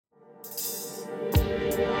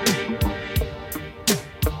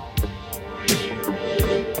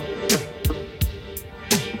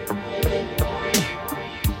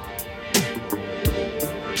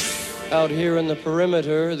Out here in the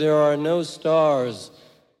perimeter, there are no stars.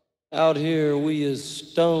 Out here, we is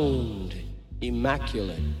stoned,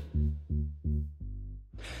 immaculate.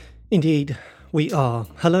 Indeed, we are.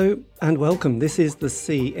 Hello and welcome. This is the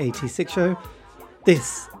C86 show.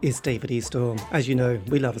 This is David Eastaugh. As you know,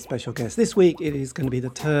 we love a special guest. This week it is going to be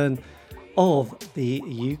the turn of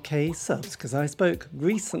the UK subs because I spoke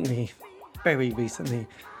recently, very recently,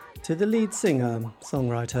 to the lead singer,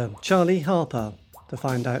 songwriter Charlie Harper to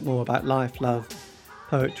find out more about life, love,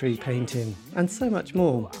 poetry, painting, and so much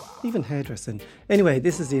more, even hairdressing. Anyway,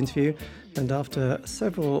 this is the interview, and after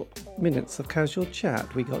several minutes of casual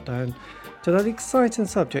chat, we got down to that exciting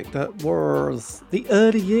subject that was the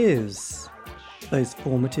early years, those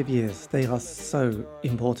formative years. They are so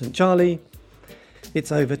important. Charlie,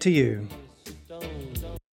 it's over to you.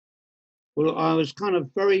 Well, I was kind of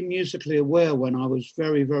very musically aware when I was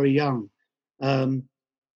very, very young.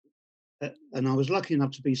 And I was lucky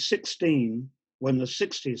enough to be 16 when the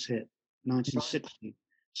 60s hit, 1960.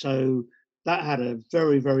 So that had a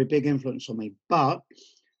very, very big influence on me. But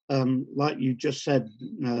like you just said,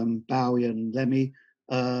 Bowie and Lemmy,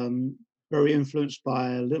 very influenced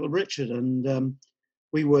by Little Richard. And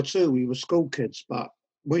we were too. We were school kids, but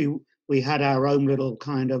we had our own little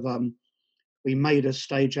kind of... we made a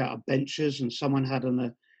stage out of benches and someone had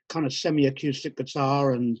a kind of semi-acoustic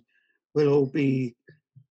guitar and we'd all be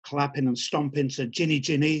clapping and stomping to Ginny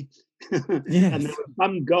Ginny. Yes. And there was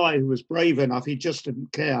some guy who was brave enough, he just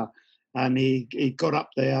didn't care. And he got up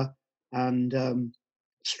there and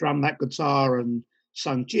strummed that guitar and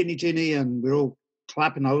sung Ginny Ginny, and we're all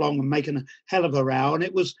clapping along and making a hell of a row. And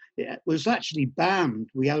it was actually banned.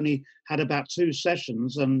 We only had about 2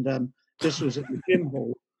 sessions, and this was at the gin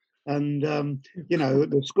hall. And,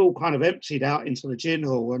 the school kind of emptied out into the gin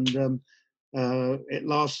hall, and it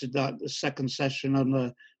lasted like the second session, and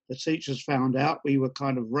the teachers found out we were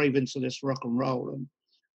kind of raving to this rock and roll, and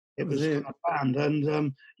it was kind of banned.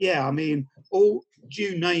 And do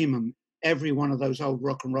you name them, every one of those old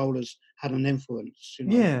rock and rollers had an influence.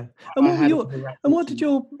 Yeah. And what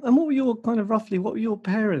were your kind of roughly, what were your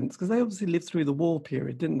parents? Because they obviously lived through the war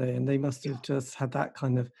period, didn't they? And they must have just had that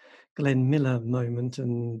kind of Glenn Miller moment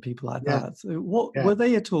and people like that. So were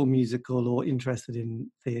they at all musical or interested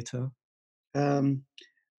in theatre?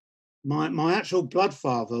 My actual blood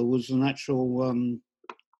father was an actual,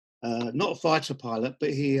 not a fighter pilot, but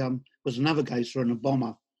he was a navigator and a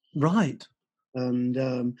bomber. Right.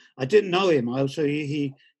 And I didn't know him.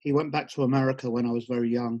 He went back to America when I was very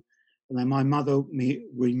young. And then my mother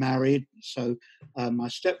remarried. So my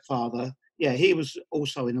stepfather, he was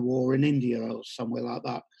also in the war in India or somewhere like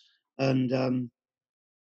that. And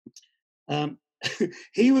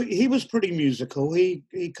he was pretty musical.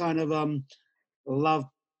 He kind of loved.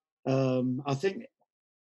 I think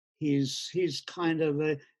he's kind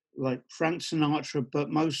of like Frank Sinatra,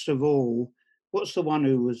 but most of all, what's the one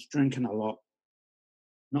who was drinking a lot?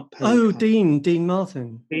 Not Perry Como. Dean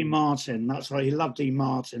Martin. Dean Martin, that's right. He loved Dean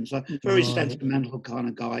Martin. So very sentimental kind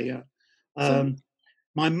of guy. Yeah.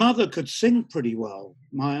 My mother could sing pretty well.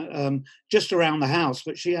 Just around the house,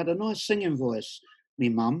 but she had a nice singing voice. Me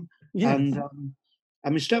mum. Yes. And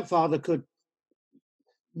my stepfather could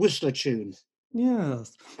whistle a tune.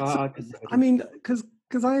 Yes.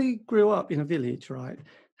 Because I grew up in a village, right?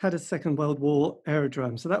 Had a Second World War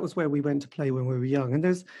aerodrome. So that was where we went to play when we were young. And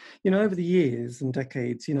there's, over the years and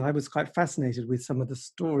decades, I was quite fascinated with some of the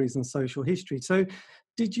stories and social history. So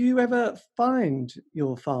did you ever find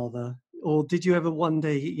your father, or did you ever one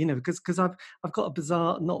day, because I've got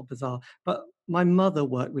not bizarre, but my mother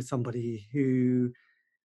worked with somebody who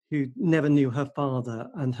never knew her father,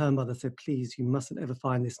 and her mother said, please, you mustn't ever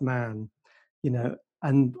find this man,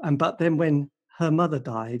 but then when her mother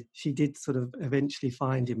died, she did sort of eventually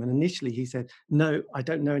find him. And initially he said, no, I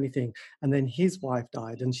don't know anything. And then his wife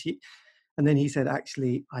died, and then he said,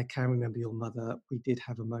 actually, I can remember your mother. We did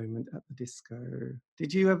have a moment at the disco.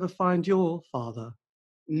 Did you ever find your father?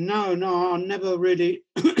 No, I never really,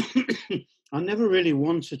 I never really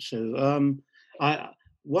wanted to.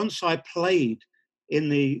 Once I played in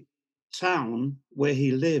the town where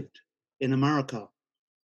he lived in America.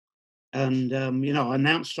 And, I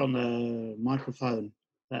announced on the microphone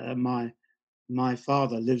that my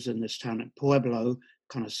father lives in this town at Pueblo,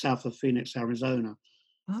 kind of south of Phoenix, Arizona.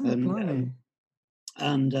 Oh,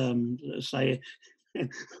 and say,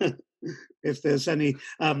 if there's any,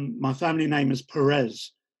 my family name is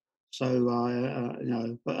Perez. So,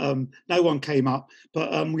 but no one came up.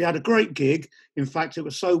 But we had a great gig. In fact, it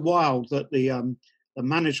was so wild that the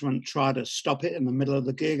management tried to stop it in the middle of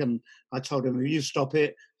the gig, and I told him, if you stop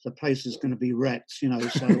it, the place is going to be wrecked, so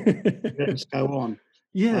let's go on.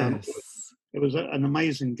 Yes. it was an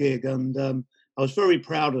amazing gig, and I was very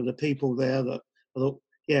proud of the people there. That I thought,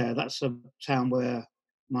 yeah, that's a town where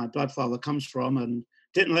my bloodfather comes from, and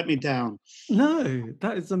didn't let me down. No,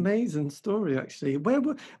 that is an amazing story, actually. Where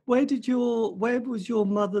was your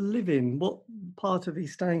mother living? What part of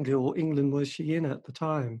East Anglia or England was she in at the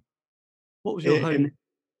time? What was your In home?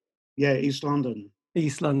 yeah, East London.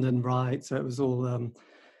 East London, right? So it was all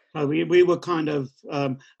So we were kind of.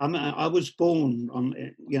 I was born on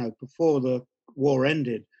before the war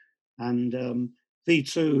ended, and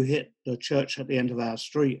V2 hit the church at the end of our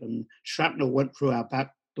street, and shrapnel went through our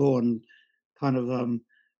back door and kind of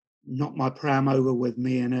knocked my pram over with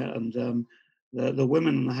me in it, and the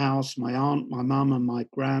women in the house, my aunt, my mum, and my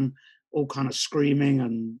gran, all kind of screaming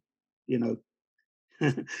and you know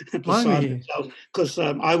beside blimey. themselves because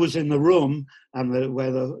I was in the room and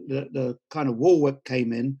where the kind of wall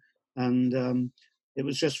came in, and it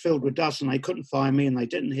was just filled with dust, and they couldn't find me, and they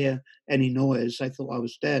didn't hear any noise. They thought I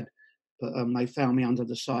was dead, but they found me under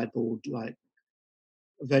the sideboard, like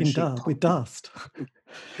eventually. With dust.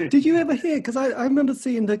 Did you ever hear? Because I remember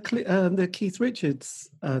seeing the Keith Richards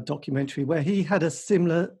documentary where he had a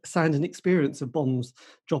similar sounding experience of bombs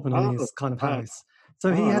dropping on Oh, his kind of oh, house.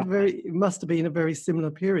 So he oh, had it must have been a very similar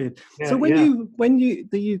period. So yeah, yeah.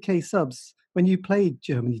 the UK subs, when you played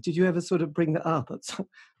Germany, did you ever sort of bring that up at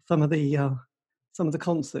some of the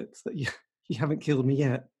concerts that you haven't killed me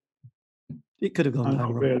yet? It could have gone No, down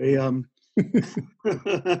not wrong. really. Um,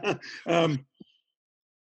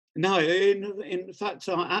 no, in fact,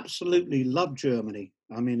 I absolutely love Germany.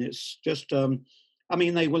 I mean, it's just. I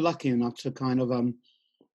mean, they were lucky enough to kind of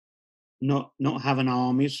not have an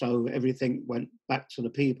army, so everything went back to the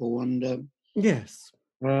people, and Yes.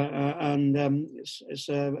 it's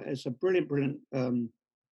a brilliant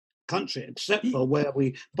country, except for where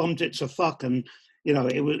we bombed it to fuck, and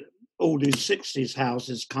it was all these '60s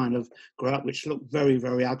houses kind of grew up, which looked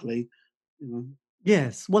very ugly. You know.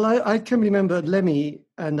 Yes. Well, I can remember Lemmy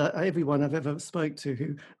and everyone I've ever spoke to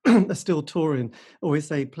who are still touring always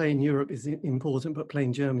say playing Europe is important, but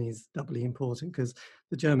playing Germany is doubly important because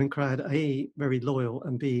the German crowd, A, very loyal,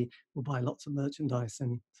 and B, will buy lots of merchandise,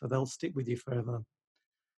 and so they'll stick with you forever.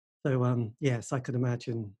 So, yes, I could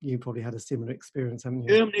imagine you probably had a similar experience, haven't you?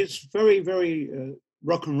 Germany's very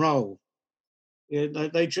rock and roll. Yeah,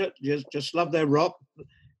 they just love their rock,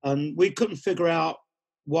 and we couldn't figure out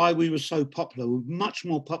why we were so popular. We're much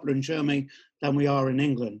more popular in Germany than we are in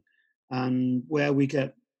England, and where we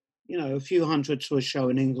get a few hundred to a show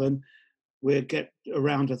in England, we get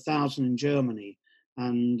around 1,000 in Germany,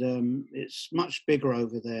 and it's much bigger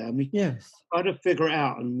over there. And we Yes. tried to figure it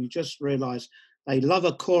out, and we just realised they love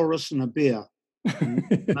a chorus and a beer, and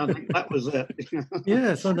I think that was it.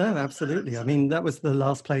 Yes, I know, absolutely. I mean, that was the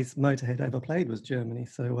last place Motorhead ever played was Germany,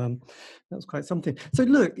 so that was quite something. So,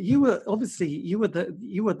 look, you were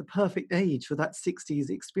the perfect age for that '60s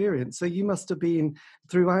experience. So you must have been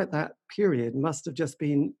throughout that period, must have just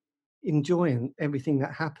been enjoying everything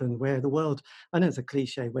that happened. Where the world, I know it's a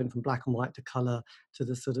cliche, went from black and white to color to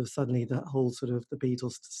the sort of suddenly that whole sort of the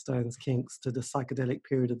Beatles, Stones, Kinks to the psychedelic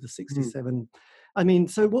period of the Mm. '67. I mean,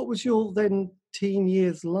 so what was your then teen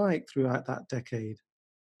years like throughout that decade?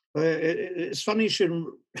 It's funny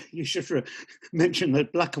you should mention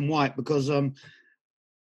that black and white because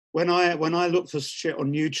when I look for shit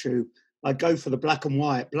on YouTube, I go for the black and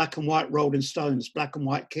white Rolling Stones, black and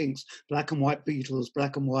white Kinks, black and white Beatles,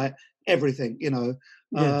 black and white everything.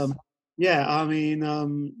 Yes. Yeah, I mean,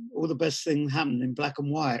 all the best things happen in black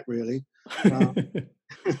and white, really. Uh,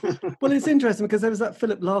 Well, it's interesting because there was that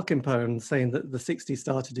Philip Larkin poem saying that the '60s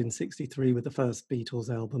started in '63 with the first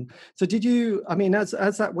Beatles album. So did you, I mean, as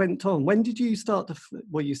that went on, when did you start to,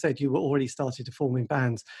 well, you said you were already started to form in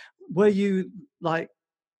bands. Were you like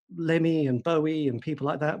Lemmy and Bowie and people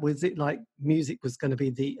like that? Was it like music was going to be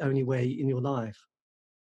the only way in your life?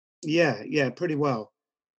 yeah, pretty well.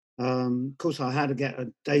 Of course, I had to get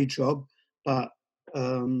a day job, but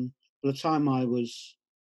by the time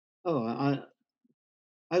oh,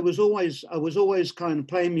 I was always kind of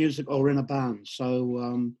playing music or in a band.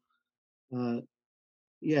 So uh,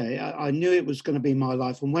 yeah, I knew it was going to be my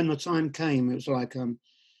life. And when the time came, it was like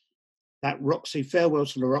that Roxy farewell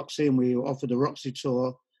to the Roxy, and we offered the Roxy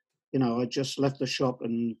tour. I just left the shop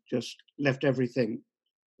and just left everything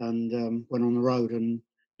and went on the road and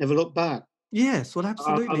never looked back. Yes, well, I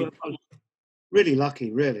absolutely. was really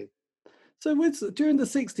lucky, really. So during the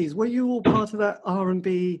 '60s, were you all part of that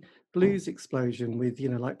R&B blues explosion with,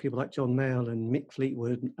 like people like John Mayall and Mick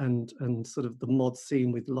Fleetwood and sort of the mod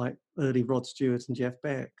scene with like early Rod Stewart and Jeff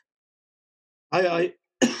Beck? I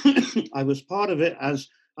I was part of it as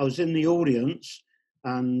I was in the audience,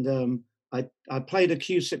 and I played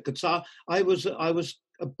acoustic guitar. I was a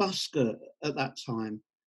busker at that time,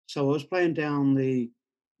 so I was playing down the,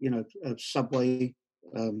 subway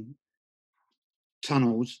um,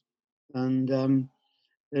 tunnels, and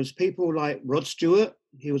there's people like Rod Stewart.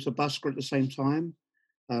 He was a busker at the same time.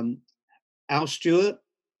 Um, Al Stewart.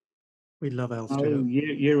 We love Al Oh, Stewart.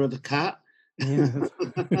 Year of the Cat. Yeah.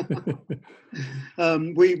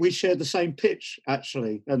 We shared the same pitch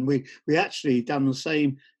actually, and we actually done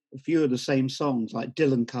a few of the same songs like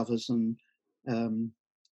Dylan covers and um,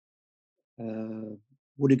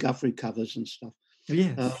 Woody Guthrie covers and stuff. Uh,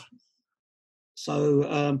 Yes.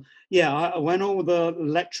 so when all the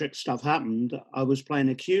electric stuff happened, I was playing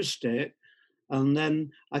acoustic, and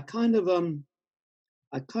then I kind of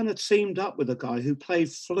teamed up with a guy who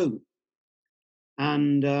played flute,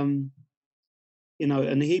 and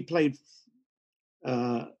and he played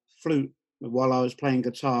uh, flute while I was playing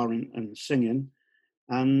guitar and singing.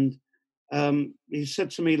 And he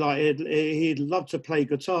said to me like he'd love to play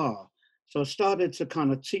guitar. So I started to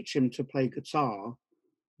kind of teach him to play guitar.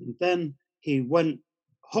 And then he went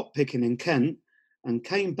hot picking in Kent and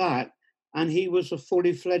came back, and he was a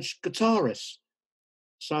fully fledged guitarist.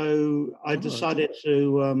 So I Oh, decided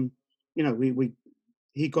to, we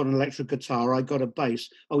he got an electric guitar, I got a bass.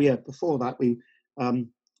 Oh yeah, before that um,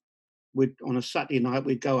 we'd on a Saturday night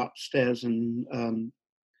we'd go upstairs and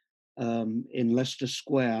in Leicester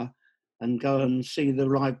Square and go and see the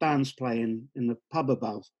live bands playing in the pub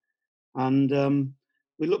above. And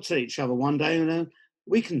we looked at each other one day and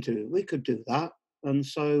we could do that. And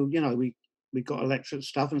so, we got electric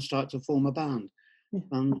stuff and started to form a band.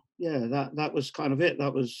 yeah. And that was kind of it.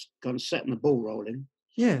 That was kind of setting the ball rolling.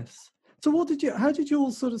 Yes. So how did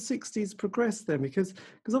your sort of 60s progress then? Because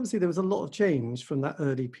obviously there was a lot of change from that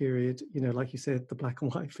early period, like you said, the black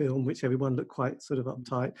and white film, which everyone looked quite sort of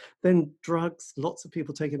uptight. Then drugs, lots of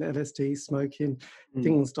people taking LSD, smoking,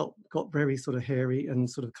 things got very sort of hairy and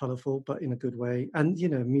sort of colourful, but in a good way. And,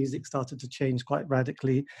 music started to change quite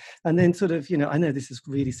radically. And then sort of, I know this is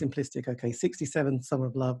really simplistic. Okay, 67, Summer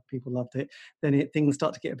of Love, people loved it. Then things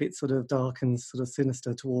start to get a bit sort of dark and sort of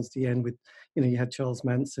sinister towards the end with, you had Charles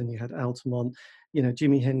Manson, you had Altamont,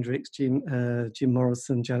 Jimi Hendrix, Jim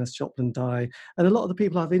Morrison, Janis Joplin die. And a lot of the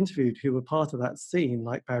people I've interviewed who were part of that scene,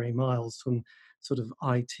 like Barry Miles from sort of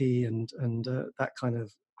IT and that kind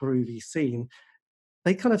of groovy scene,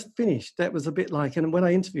 they kind of finished. That was a bit like, and when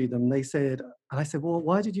I interviewed them, they said, and I said, well,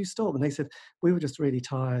 why did you stop? And they said, we were just really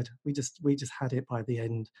tired. We just had it by the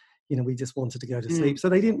end. We just wanted to go to sleep. So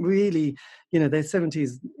they didn't really, their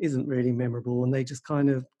 70s isn't really memorable, and they just kind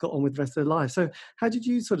of got on with the rest of their life. So how did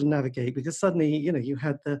you sort of navigate? Because suddenly, you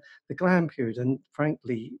had the glam period, and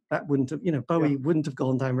frankly, that wouldn't have, Bowie wouldn't have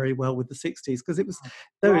gone down very well with the 60s because it was,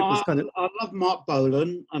 though it was kind of. I love Mark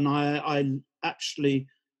Bolan, and I actually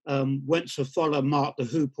went to follow Mark the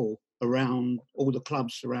Hoople around all the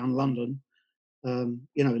clubs around London, in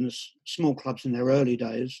the small clubs in their early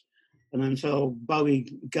days. And until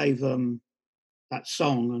Bowie gave them that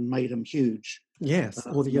song and made them huge. Yes,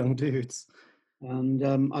 all the young dudes. And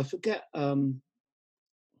I forget that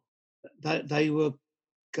they were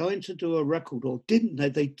going to do a record, or didn't they?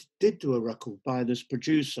 They did do a record by this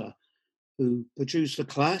producer who produced The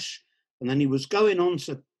Clash, and then he was going on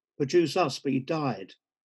to produce us, but he died.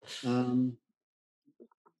 Can't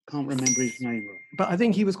remember his name. But I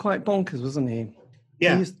think he was quite bonkers, wasn't he?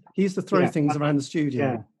 Yeah. He used to throw things around the studio.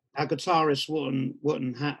 Yeah. Our guitarist wouldn't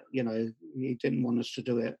he didn't want us to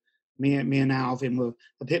do it. Me and Alvin were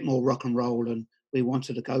a bit more rock and roll, and we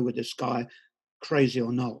wanted to go with this guy, crazy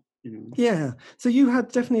or not. Yeah. So you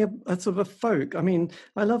had definitely a sort of a folk. I mean,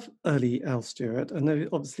 I love early Al Stewart, and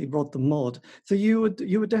obviously Rod the Mod. So you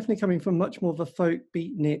were definitely coming from much more of a folk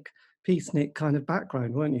beatnik, peacenik kind of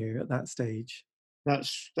background, weren't you, at that stage?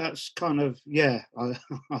 That's kind of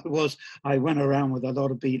I went around with a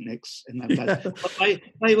lot of beatniks in that place. But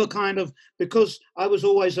they were kind of, because I was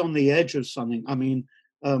always on the edge of something. I mean,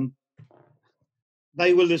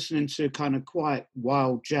 they were listening to kind of quite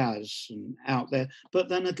wild jazz and out there. But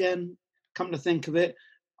then again, come to think of it,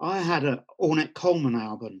 I had a Ornette Coleman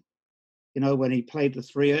album, when he played the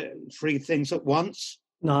three things at once.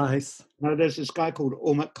 Nice. There's this guy called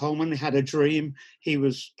Ornette Coleman. He had a dream. He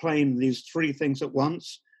was playing these three things at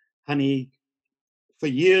once, and for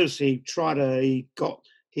years he got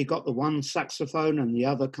the one saxophone and the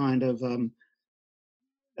other kind of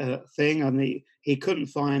thing, and he couldn't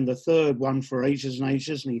find the third one for ages and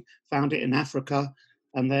ages, and he found it in Africa,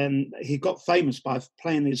 and then he got famous by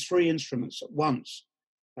playing these three instruments at once.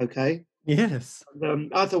 Okay. Yes.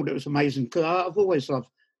 I thought it was amazing because I've always loved,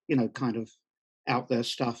 kind of out there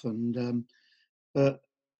stuff, and but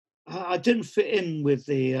I didn't fit in with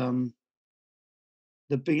the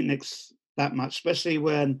the Beatniks that much, especially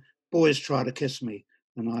when Boys Try to Kiss Me,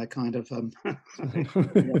 and I kind of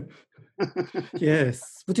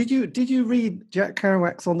Yes. But did you read Jack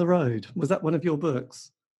Kerouac's On the Road? Was that one of your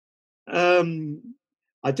books?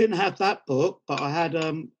 I didn't have that book, but I had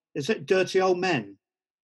is it Dirty Old Men?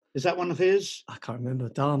 Is that one of his? I can't remember.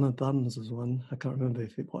 Dharma Bums was one. I can't remember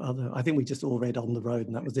what other. I think we just all read On the Road,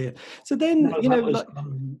 and that was it. So then, No, that was like,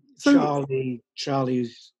 so Charlie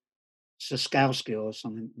Siskowski or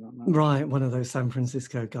something like that. right, one of those San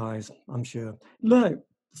Francisco guys, I'm sure. No.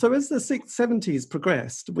 So as the 70s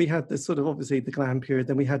progressed, we had this sort of, obviously, the glam period,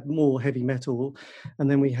 then we had more heavy metal, and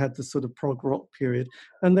then we had the sort of prog rock period,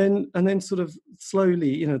 and then sort of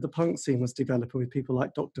slowly, the punk scene was developing with people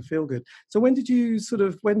like Dr. Feelgood. So when did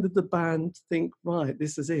the band think, right,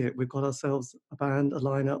 this is it, we've got ourselves a band, a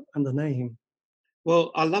lineup, and the name?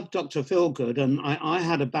 Well, I love Dr. Feelgood, and I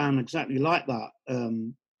had a band exactly like that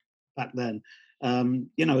back then.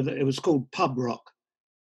 It was called Pub Rock.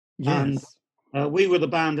 Yes. And we were the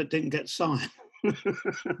band that didn't get signed.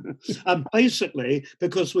 And basically,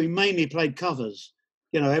 because we mainly played covers,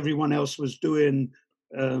 everyone else was doing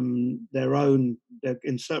their own,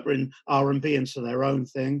 interpreting R&B into their own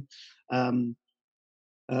thing. Even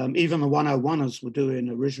the 101ers were doing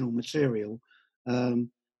original material.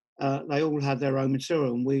 They all had their own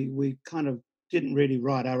material, and we kind of didn't really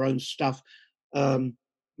write our own stuff.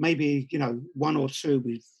 Maybe, one or two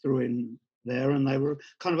we threw in there, and they were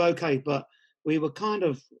kind of okay, but we were kind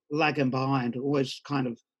of lagging behind, always kind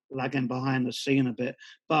of lagging behind the scene a bit.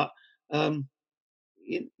 But, I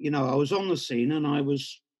was on the scene, and I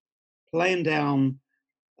was playing down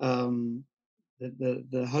the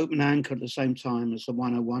Hope and Anchor at the same time as the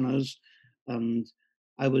 101ers, and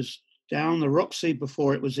I was down the Roxy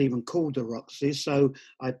before it was even called the Roxy, so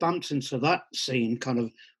I bumped into that scene kind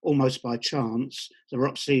of almost by chance. The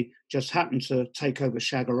Roxy just happened to take over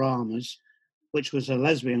Shagaramas, which was a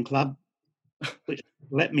lesbian club, which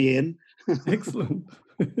let me in. Excellent.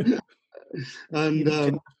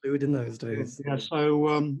 And fluid in those days. Yeah,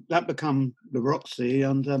 so that became the Roxy,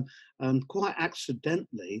 and quite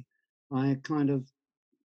accidentally, I kind of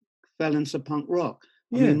fell into punk rock.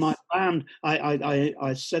 I mean, my band,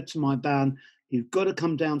 I said to my band, you've got to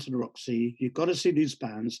come down to the Roxy. You've got to see these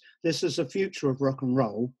bands. This is the future of rock and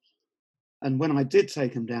roll. And when I did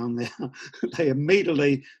take them down there, they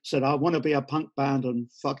immediately said, I want to be a punk band,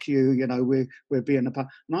 and fuck you, we're being a punk.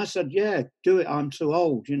 And I said, yeah, do it. I'm too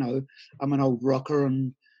old, I'm an old rocker,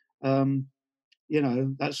 and,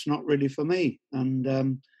 that's not really for me.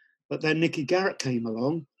 And but then Nicky Garrett came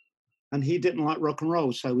along, and he didn't like rock and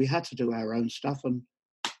roll, so we had to do our own stuff, and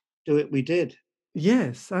do it we did.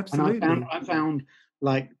 Yes, absolutely. And I found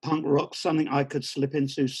like punk rock something I could slip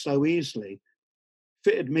into so easily.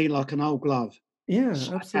 Fitted me like an old glove. Yeah,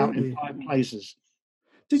 absolutely. Out in 5 places.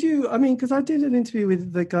 Did you? I mean, because I did an interview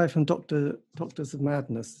with the guy from Doctors of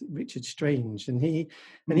Madness, Richard Strange, and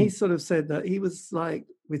he sort of said that he was like,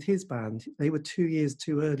 with his band, they were 2 years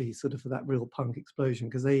too early, sort of, for that real punk explosion,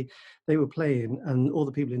 because they were playing, and all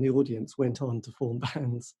the people in the audience went on to form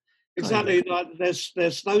bands. Exactly. Like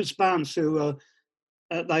there's those bands who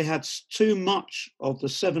they had too much of the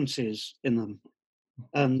 70s in them,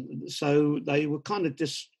 and so they were kind of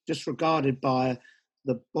disregarded by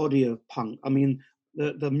the body of punk. I mean,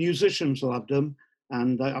 the musicians loved them,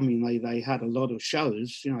 and they had a lot of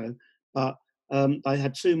shows, but they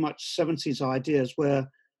had too much 70s ideas where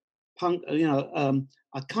punk,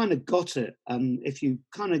 I kind of got it. And if you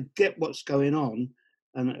kind of get what's going on,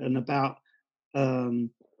 and about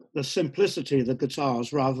the simplicity of the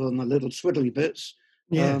guitars rather than the little twiddly bits,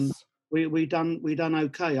 we done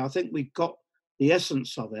okay. I think we got the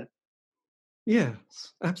essence of it.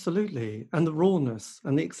 Yes, absolutely. And the rawness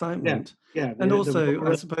and the excitement. Yeah. And also,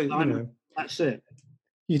 I suppose, that's it.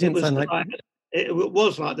 You didn't sound like it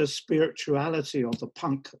was like the spirituality of the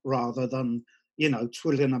punk rather than,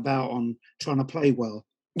 twiddling about on trying to play well.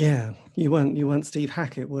 Yeah, you weren't Steve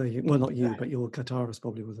Hackett, were you? Well, not you, but your guitarist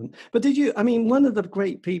probably wasn't. But did you? I mean, one of the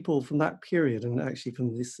great people from that period, and actually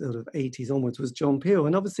from this sort of 80s onwards, was John Peel.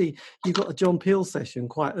 And obviously, you got a John Peel session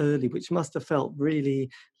quite early, which must have felt really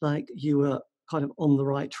like you were kind of on the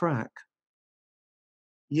right track.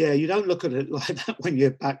 Yeah, you don't look at it like that when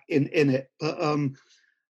you're back in it. But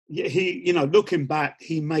he, looking back,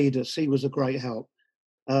 he made us. He was a great help.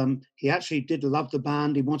 He actually did love the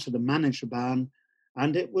band. He wanted to manage the band.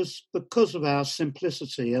 And it was because of our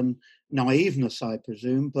simplicity and naiveness, I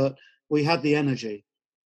presume, but we had the energy.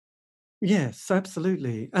 Yes,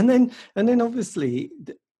 absolutely. And then obviously,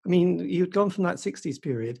 I mean, you'd gone from that 60s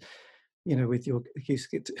period. you know, with your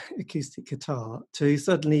acoustic guitar, to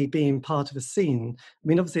suddenly being part of a scene. I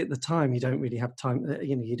mean, obviously at the time you don't really have time,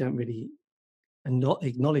 you know, you don't really and not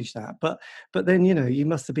acknowledge that. But then, you know, you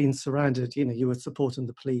must have been surrounded, you know, you were supporting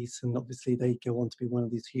the Police, and obviously they go on to be one of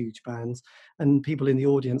these huge bands, and people in the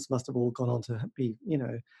audience must have all gone on to be, you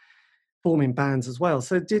know, forming bands as well.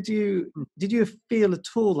 So did you feel at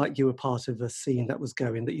all like you were part of a scene that was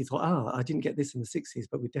going, that you thought, I didn't get this in the 60s,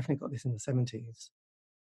 but we definitely got this in the 70s?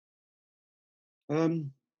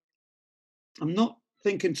 Um, I'm not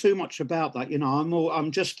thinking too much about that. You know,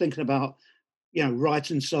 I'm just thinking about, you know,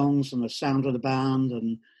 writing songs and the sound of the band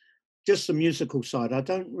and just the musical side. I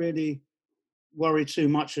don't really worry too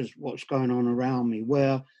much as what's going on around me.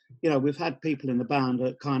 Where, you know, we've had people in the band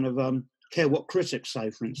that kind of care what critics say,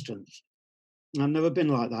 for instance. I've never been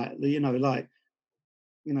like that. You know, like,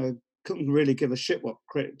 you know, couldn't really give a shit what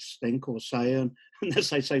critics think or say, and unless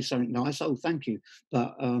they say something nice, oh, thank you.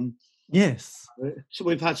 But Yes. so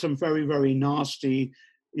we've had some very, very nasty,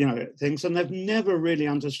 you know, things, and they've never really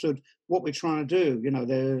understood what we're trying to do. You know,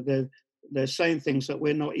 they're saying things that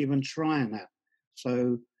we're not even trying at.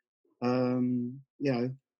 So, you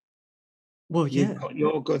know, Well, you've yeah. got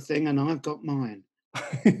your good thing, and I've got mine.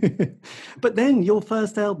 But then your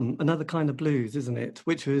first album, Another Kind of Blues, isn't it?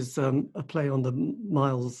 Which was a play on the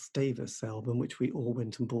Miles Davis album, which we all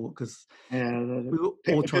went and bought because Yeah, we were all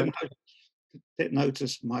people trying. didn't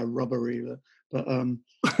notice my robbery, but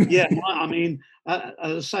yeah, I mean, as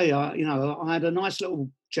I say, you know, I had a nice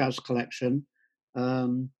little jazz collection.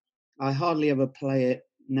 Um, I hardly ever play it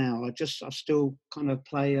now. I still kind of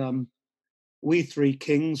play "We Three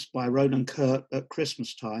Kings" by Roland Kirk at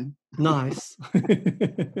Christmas time. Nice.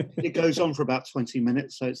 It goes on for about 20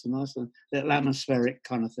 minutes, so it's a nice little atmospheric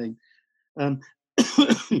kind of thing. Um,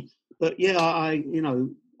 but yeah, you know,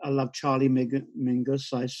 I love Charlie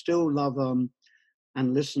Mingus. I still love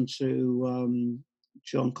and listen to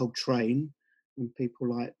John Coltrane and people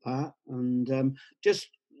like that, and just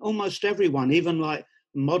almost everyone, even like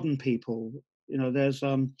modern people. You know, there's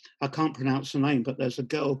I can't pronounce the name, but there's a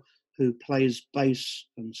girl who plays bass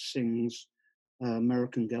and sings,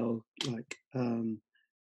 American girl, like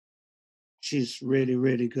she's really,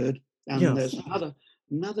 really good. And Yes. there's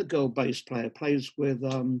another girl bass player plays with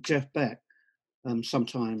Jeff Beck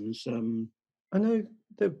sometimes. I know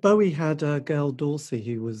that Bowie had a girl, Dorsey,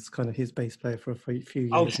 who was kind of his bass player for a few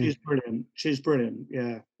Oh, years, and she's brilliant. She's brilliant.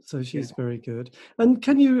 Yeah, so yeah. she's very good. And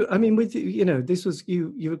can you, I mean, with, you know, this was,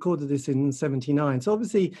 you recorded this in 79. So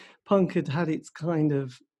obviously punk had its kind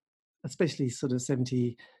of, especially sort of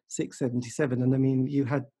 76, 77. And I mean, you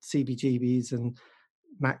had CBGBs and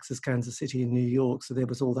Max's Kansas City in New York. So there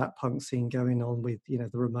was all that punk scene going on with, you know,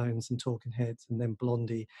 the Ramones and Talking Heads and then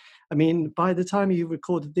Blondie. I mean, by the time you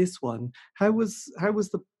recorded this one, how was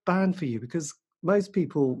the band for you? Because most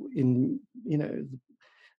people in, you know,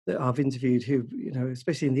 that I've interviewed who, you know,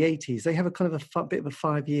 especially in the 80s, they have a kind of a bit of a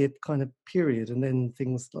 5-year kind of period, and then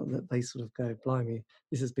things like that, they sort of go, blimey,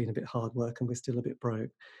 this has been a bit hard work and we're still a bit broke.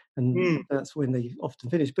 And Mm. that's when they often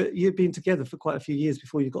finish. But you've been together for quite a few years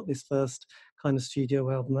before you got this first kind of studio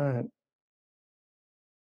album out.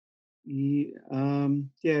 Yeah,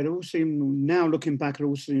 it all seemed, now looking back, it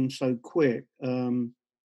all seems so quick.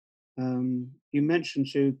 You mentioned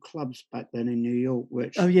two clubs back then in New York, Oh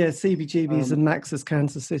which yeah, CBGB's um, and Max's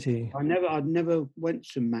Kansas City. I'd never went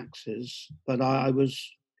to Max's, but I was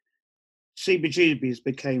CBGB's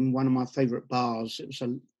became one of my favourite bars. It was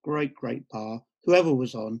a great, great bar. Whoever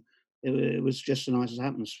was on, it was just a nice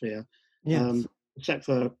atmosphere. Yes. Except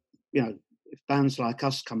for, you know, if bands like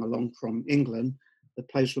us come along from England, the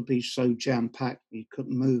place would be so jam packed you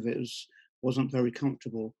couldn't move. Wasn't very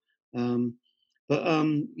comfortable. Um, but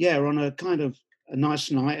yeah, on a kind of a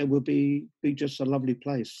nice night, it would be just a lovely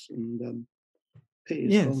place. And pity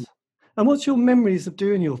it's gone. Yes. And what's your memories of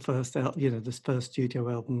doing your first you know, this first studio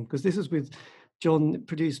album? Because this is with John,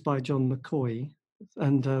 produced by John McCoy,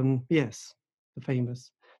 and yes, the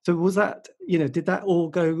famous. So was that, you know, did that all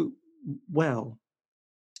go well?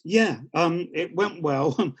 Yeah, it went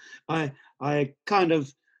well. I kind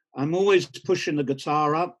of, I'm always pushing the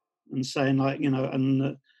guitar up and saying, like, you know,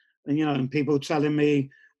 and you know, and people telling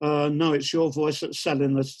me, no, it's your voice that's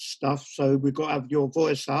selling the stuff, so we've got to have your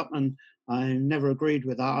voice up. And I never agreed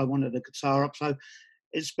with that. I wanted the guitar up, so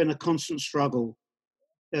it's been a constant struggle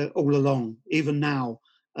all along. Even now,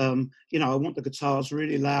 you know, I want the guitars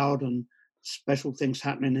really loud and special things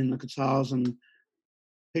happening in the guitars, and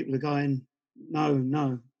people are going, no,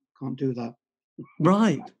 no, can't do that.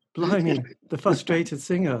 Right. Blimey, the frustrated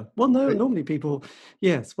singer. Well, no, normally people,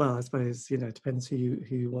 yes. Well, I suppose it depends who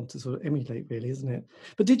you want to sort of emulate, really, isn't it?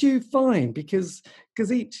 But did you find because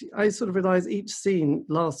I sort of realise each scene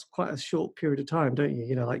lasts quite a short period of time, don't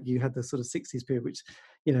you? Like you had the sort of 60s period, which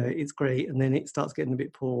it's great, and then it starts getting a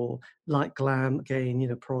bit poor, like glam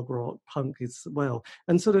again, prog rock, punk as well,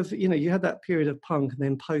 and sort of you had that period of punk and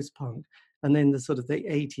then post punk. And then the sort of the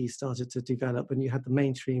 80s started to develop, and you had the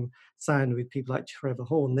mainstream sound with people like Trevor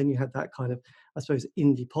Horn. Then you had that kind of, I suppose,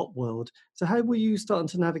 indie pop world. So how were you starting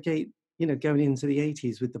to navigate, going into the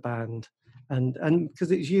 80s with the band? And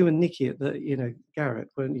because it's you and Nicky at the, Garrett,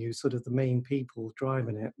 weren't you, sort of the main people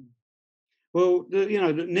driving it? Well,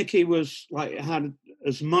 Nicky was had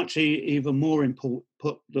as much even more input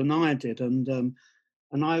than I did, and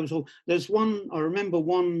I was all. There's one I remember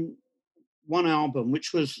one album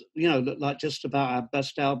which was like just about our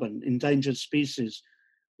best album, Endangered Species,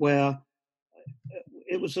 where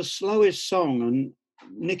it was the slowest song, and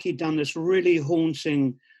Nicky done this really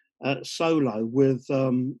haunting solo with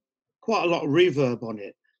quite a lot of reverb on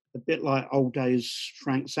it, a bit like old days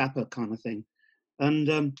Frank Zappa kind of thing,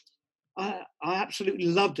 and I absolutely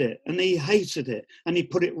loved it, and he hated it, and he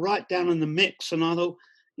put it right down in the mix, and I thought,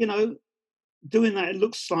 doing that, it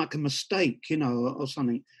looks like a mistake, or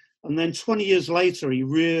something. And then 20 years later, he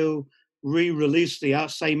re-released the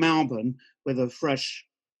same album with a fresh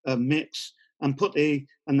mix, and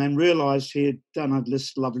then realised he had done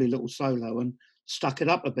this lovely little solo and stuck it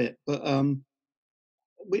up a bit. But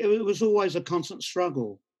it was always a constant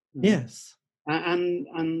struggle. Yes,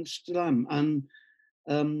 and still am.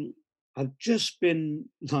 And I've just been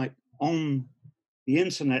on the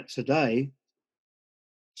internet today,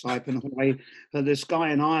 typing away for this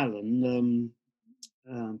guy in Ireland,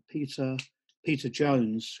 Peter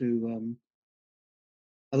Jones, who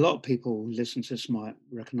a lot of people who listen to this might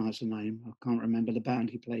recognise the name. I can't remember the band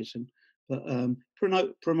he plays in, but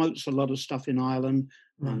promotes a lot of stuff in Ireland,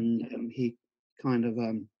 and he kind of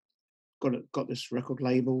got this record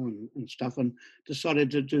label and stuff, and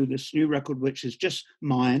decided to do this new record, which is just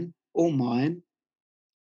mine, all mine.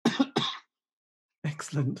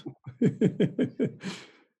 Excellent.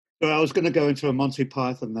 So I was going to go into a Monty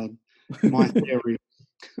Python then, my theory,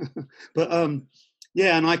 but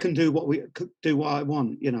yeah, and I can do what I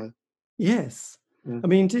want, Yes. Yeah.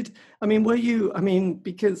 Were you?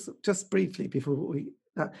 Because just briefly before we.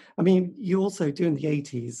 You also during the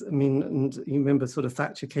 80s. And you remember sort of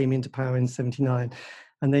Thatcher came into power in '79,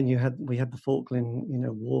 and then we had the Falkland,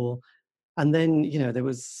 War, and then there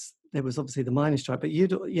was obviously the miners' strike. But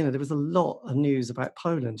there was a lot of news about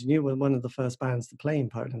Poland, and you were one of the first bands to play in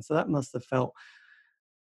Poland, so that must have felt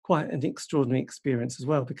quite an extraordinary experience as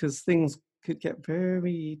well, because things could get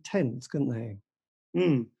very tense, couldn't they?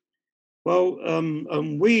 Mm. Well,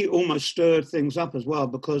 we almost stirred things up as well,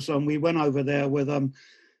 because we went over there with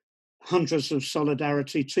hundreds of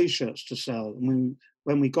Solidarity T-shirts to sell. And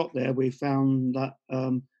when we got there, we found that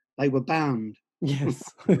they were banned. Yes.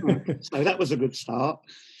 So that was a good start.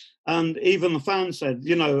 And even the fans said,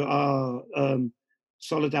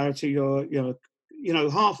 Solidarity,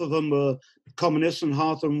 half of them were communists and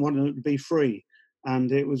half of them wanted to be free.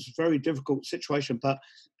 And it was a very difficult situation, but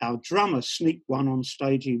our drummer sneaked one on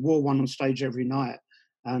stage. He wore one on stage every night.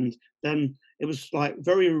 And then it was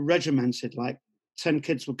very regimented, 10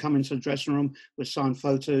 kids would come into the dressing room with signed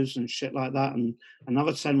photos and shit like that. And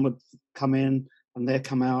another 10 would come in and they'd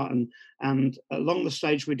come out. And along the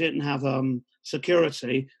stage, we didn't have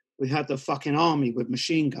security. We had the fucking army with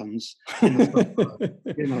machine guns. So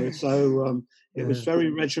it was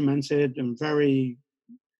very regimented and very...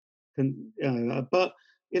 but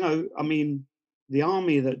the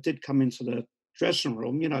army that did come into the dressing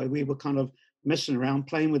room, we were kind of messing around,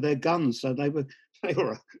 playing with their guns, so they were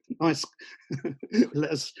nice.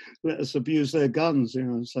 let us abuse their guns,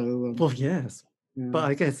 So well, yes, but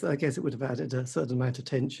I guess it would have added a certain amount of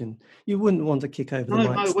tension. You wouldn't want to kick over the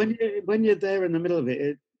mics. No, when you're there in the middle of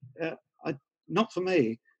it, not for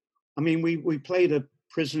me. We played a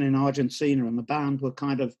prison in Argentina, and the band were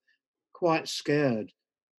kind of quite scared.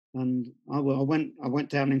 And I went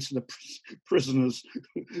down into the prisoners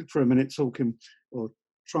for a minute, talking or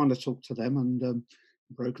trying to talk to them, and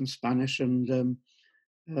broken Spanish, and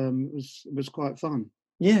it was quite fun.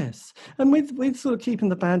 Yes, and with sort of keeping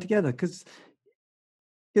the band together, because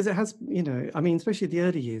it has, especially the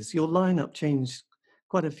early years, your lineup changed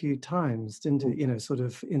quite a few times, didn't it? Sort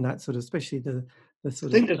of in that sort of, especially the sort of.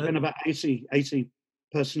 I think there's been about 80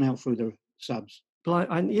 personnel through the subs.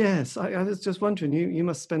 Yes, I was just wondering. You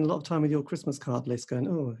must spend a lot of time with your Christmas card list, going,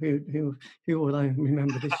 "Oh, who will I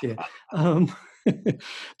remember this year?"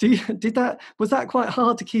 Was that quite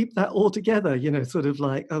hard to keep that all together? You know, sort of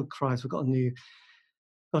like, oh Christ, got to get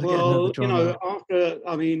another Well, drummer. after,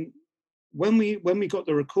 I mean, when we got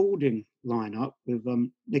the recording lineup with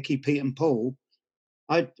Nicky, Pete, and Paul,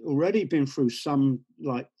 I'd already been through some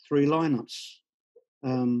like 3 lineups.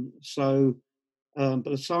 So by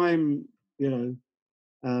the time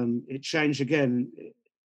it changed again,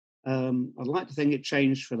 I'd like to think it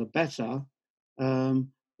changed for the better.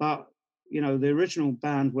 But the original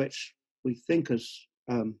band, which we think is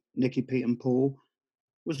Nicky, Pete, and Paul,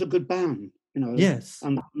 was a good band. Yes.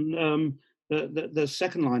 And the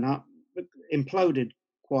second lineup imploded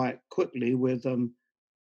quite quickly with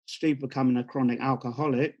Steve becoming a chronic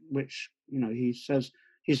alcoholic, which he says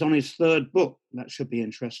he's on his 3rd book. That should be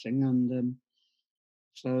interesting. And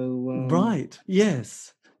Right.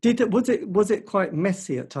 Yes. Was it quite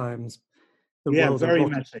messy at times? The yeah, world of very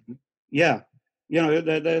rock. messy. Yeah,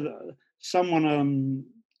 someone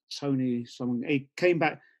Tony, someone he came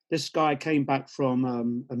back. This guy came back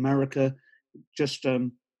from America, just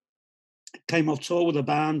came off tour with a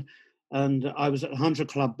band, and I was at the 100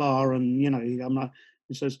 Club bar, and I'm like,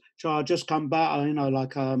 he says, "Joe, I just come back. I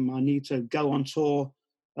need to go on tour.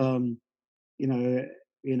 Um, you know,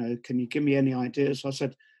 can you give me any ideas?" I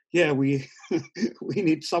said, "Yeah, we we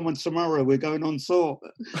need someone tomorrow. We're going on tour,"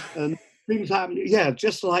 and things happen. Yeah,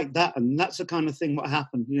 just like that, and that's the kind of thing what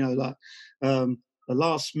happened. Like the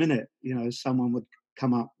last minute, someone would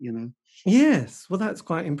come up. Yes, well, that's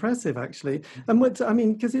quite impressive, actually. And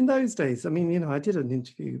because in those days, I did an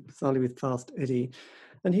interview bizarrely with Fast Eddie,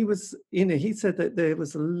 and he said that there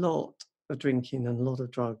was a lot of drinking and a lot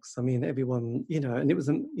of drugs. I mean, everyone, and it was,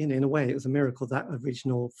 in a way, it was a miracle that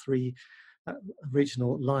original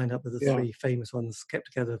lineup of the Yeah. 3 famous ones kept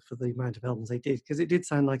together for the amount of albums they did, because it did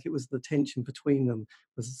sound like it was the tension between them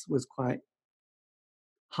was quite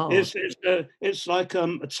hard. It's like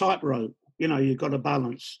a tightrope. You've got to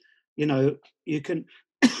balance. You can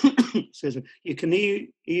excuse me, you can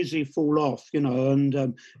easily fall off. And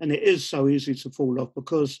it is so easy to fall off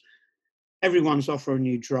because everyone's offering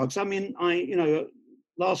you drugs. I mean,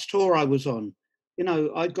 last tour I was on,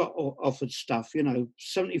 I got offered stuff.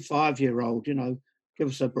 75-year-old. Give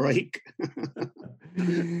us a break.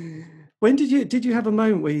 When did you have a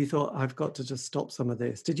moment where you thought, I've got to just stop some of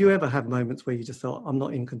this? Did you ever have moments where you just thought, I'm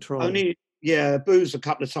not in control? Booze a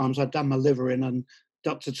couple of times. I'd done my liver in, and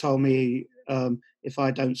doctor told me if I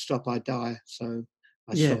don't stop, I die. So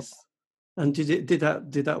I stopped. Yes. And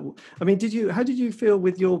how did you feel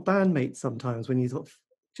with your bandmates sometimes when you thought,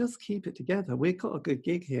 just keep it together, we've got a good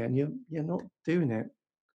gig here and you're not doing it?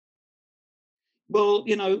 Well,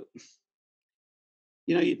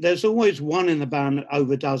 there's always one in the band that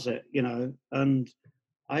overdoes it, and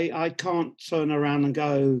I can't turn around and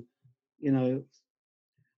go,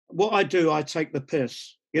 what I do, I take the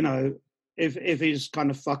piss, if he's kind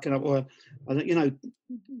of fucking up, or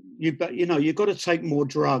you've got to take more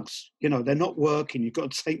drugs, they're not working, you've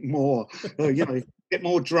got to take more, get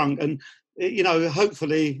more drunk, and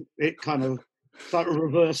hopefully it kind of, it's like a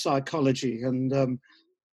reverse psychology, and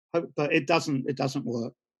but it doesn't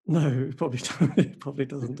work. No, it probably don't, it probably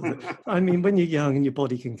doesn't, does it? I mean, when you're young and your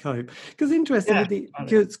body can cope. Because interesting Yeah,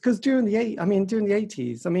 with because during the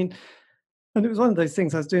 80s, and it was one of those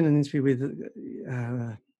things. I was doing an interview with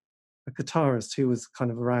a guitarist who was kind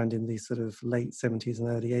of around in the sort of late 70s and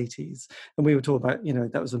early 80s. And we were talking about,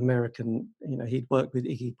 that was American, he'd worked with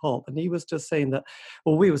Iggy Pop. And he was just saying that,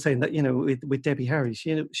 or we were saying that, with Debbie Harry,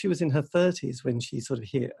 she was in her 30s when she sort of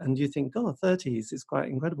hit. And you think, God, 30s is quite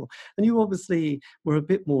incredible. And you obviously were a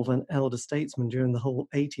bit more of an elder statesman during the whole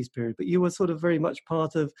 80s period, but you were sort of very much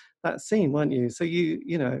part of that scene, weren't you? So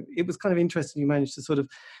it was kind of interesting you managed to sort of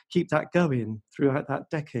keep that going throughout that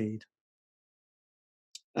decade.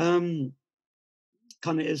 Kind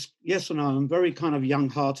of is yes and no. I'm very kind of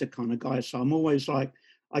young-hearted kind of guy, so I'm always like,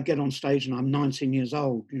 I get on stage and I'm 19 years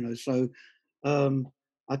old, so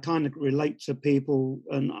I kind of relate to people,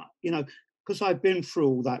 and because I've been through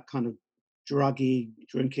all that kind of druggy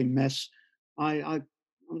drinking mess, I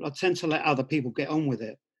tend to let other people get on with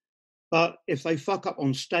it. But if they fuck up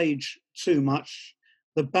on stage too much,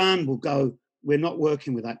 the band will go, we're not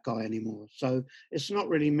working with that guy anymore. So it's not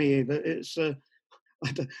really me, but it's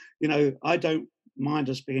I don't mind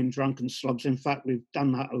us being drunken slobs. In fact, we've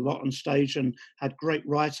done that a lot on stage and had great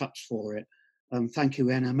write-ups for it. Thank you,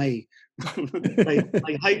 NME.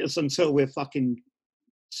 they hate us until we're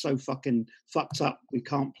so fucking fucked up we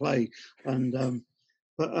can't play. And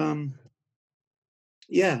but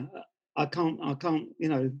yeah, I can't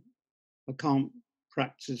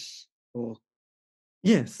practice, or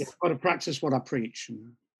Yes. I've got to practice what I preach.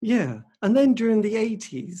 Yeah, and then during the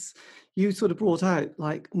 80s, you sort of brought out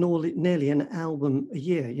like nearly an album a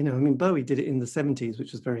year. You know, I mean, Bowie did it in the 70s,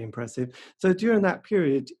 which was very impressive. So during that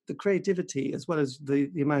period, the creativity as well as the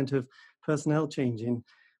amount of personnel changing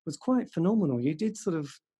was quite phenomenal. You did sort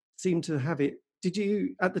of seem to have it. Did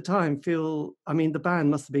you at the time feel, I mean, the band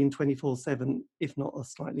must have been 24/7, if not a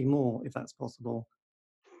slightly more, if that's possible.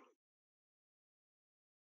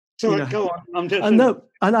 You Sorry, know, go on. I'm just I know,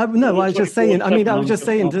 and I no, I was just saying. I mean, 24/7. I was I'm just just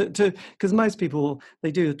saying not. to because most people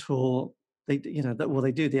they do a tour, you know that well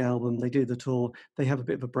they do the album, they do the tour, they have a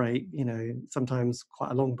bit of a break, you know, sometimes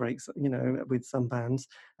quite a long breaks, you know, with some bands,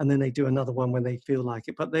 and then they do another one when they feel like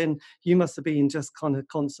it. But then you must have been just kind of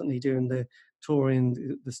constantly doing the tour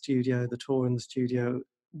in the studio, the tour in the studio,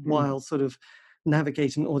 Mm. while sort of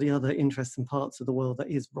navigating all the other interesting parts of the world that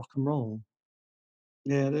is rock and roll.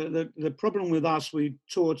 Yeah, the problem with us, we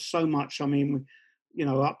toured so much. I mean, you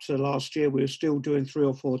know, up to last year, we were still doing 3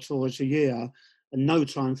 or 4 tours a year and no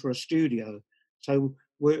time for a studio. So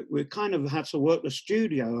we kind of had to work the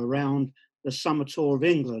studio around the summer tour of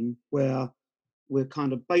England, where we're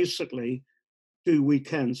kind of basically do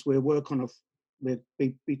weekends. We'll work on a, we'll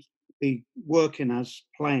be working as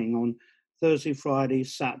playing on Thursday, Friday,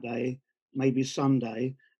 Saturday, maybe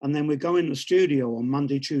Sunday, and then we go in the studio on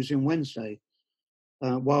Monday, Tuesday, and Wednesday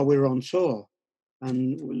while we were on tour,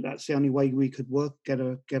 and that's the only way we could work get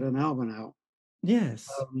an album out. Yes.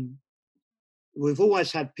 Um, we've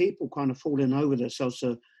always had people kind of falling over themselves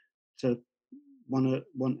to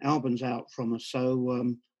want albums out from us,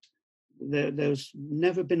 so there's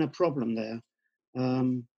never been a problem there.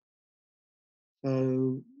 Um,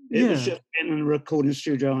 so it was Yeah. just getting in a recording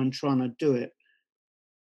studio and trying to do it.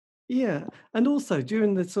 Yeah, and also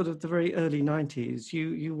during the sort of the very early 90s,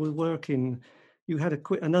 you were working, you had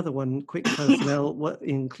another one, quick personnel what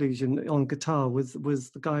inclusion on guitar was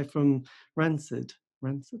the guy from Rancid.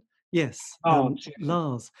 Rancid? Yes, Oh,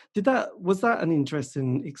 Lars. Was that an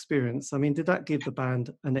interesting experience? I mean, did that give the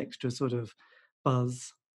band an extra sort of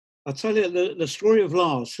buzz? I'll tell you the story of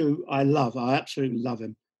Lars, who I love. I absolutely love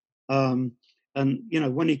him. Um, and you know,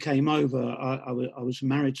 when he came over, I was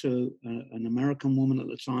married to an American woman at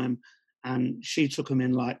the time, and she took him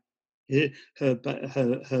in like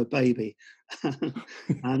her baby.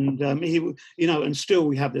 And you know, and still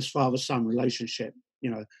we have this father-son relationship.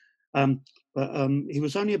 You know, um, but he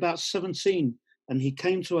was only about 17, and he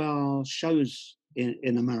came to our shows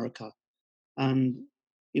in America, and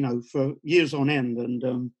you know, for years on end.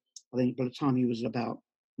 And I think by the time he was about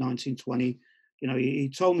 19, 20, you know, he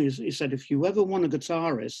told me, he said, if you ever want a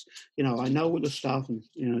guitarist, you know, I know all the stuff. And,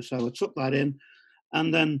 you know, so I took that in.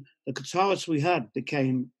 And then the guitarist we had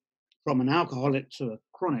became from an alcoholic to a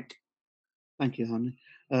chronic, thank you, honey,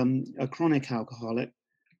 a chronic alcoholic.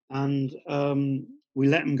 And we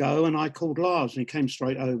let him go. And I called Lars and he came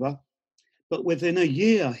straight over. But within a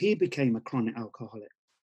year, he became a chronic alcoholic.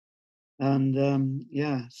 And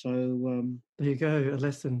yeah, so There you go, a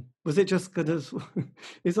lesson. Was it just good as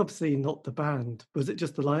it's obviously not the band. Was it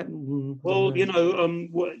just the light? I don't well, know.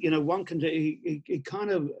 you know, one can do. He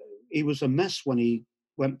kind of he was a mess when he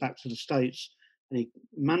went back to the States, and he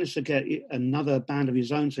managed to get another band of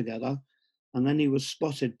his own together, and then he was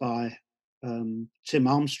spotted by Tim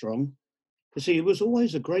Armstrong because he was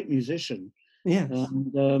always a great musician, Yes.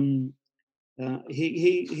 and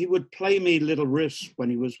he would play me little riffs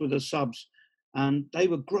when he was with the Subs, and they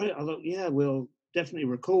were great. I thought, yeah, we'll definitely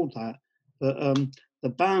record that. But the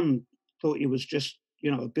band thought he was just,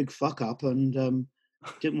 you know, a big fuck up and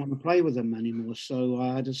didn't want to play with them anymore. So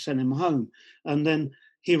I had to send him home. And then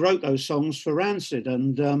he wrote those songs for Rancid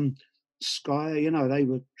and Sky. You know, they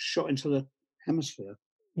were shot into the hemisphere.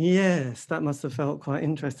 Yes, that must have felt quite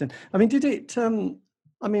interesting. I mean, did it,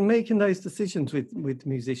 I mean, making those decisions with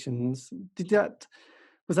musicians,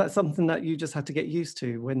 was that something that you just had to get used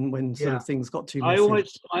to when sort Yeah, of things got too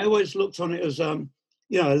messy? I always looked on it as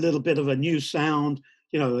you know, a little bit of a new sound,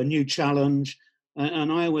 you know, a new challenge,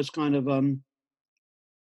 and I always kind of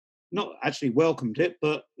not actually welcomed it,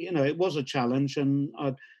 but you know, it was a challenge, and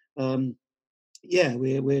I yeah,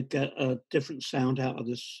 we get a different sound out of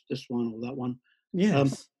this one or that one. Um,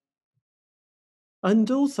 Yes.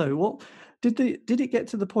 And also, what did it get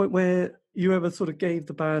to the point where you ever sort of gave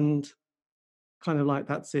the band kind of like,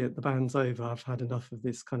 "That's it, the band's over, I've had enough of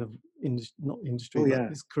this kind of not industry, oh but yeah,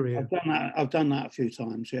 this career." I've done that. I've done that a few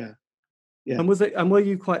times. Yeah, yeah. And were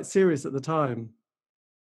you quite serious at the time?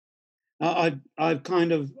 I've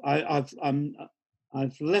kind of I've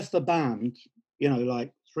left the band, you know,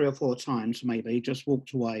 like 3 or 4 times maybe, just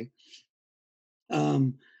walked away.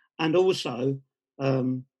 Um, and also,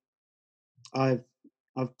 um, I've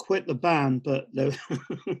I've quit the band, but they've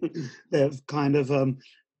they've kind of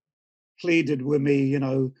pleaded with me,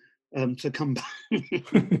 to come back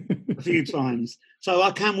a few times. So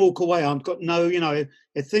I can walk away. I've got no,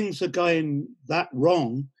 if things are going that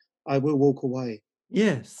wrong, I will walk away.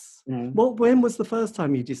 Yes. Well, when was the first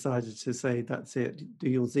time you decided to say, that's it, do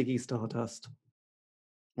your Ziggy Stardust?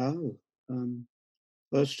 Oh,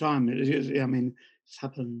 first time. It's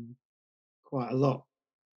happened quite a lot.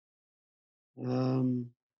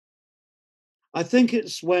 I think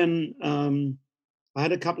it's when I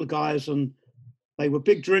had a couple of guys and they were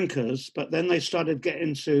big drinkers, but then they started getting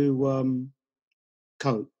into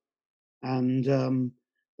coke, and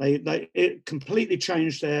it completely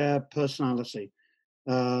changed their personality.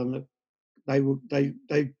 They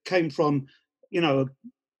came from,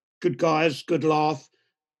 good guys, good laugh,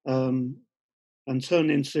 and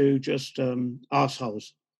turned into just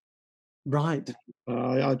assholes. Right.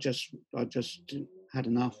 I just had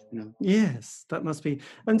enough, Yes, that must be.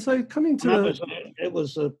 And so coming to it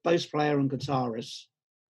was a bass player and guitarist.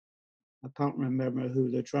 I can't remember who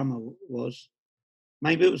the drummer was.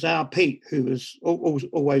 Maybe it was our Pete, who was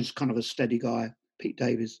always kind of a steady guy, Pete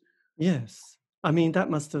Davies. Yes. I mean, that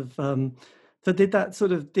must have, so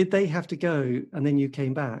did they have to go and then you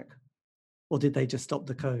came back? Or did they just stop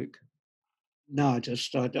the coke? No, I just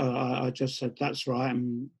said, that's right,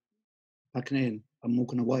 I'm packing in, I'm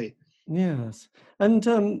walking away. Yes. And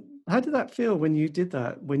how did that feel when you did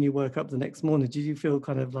that, when you woke up the next morning? Did you feel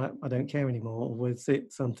kind of like, I don't care anymore? Or was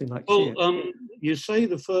it something like, shit? You say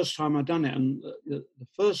the first time I done it, and the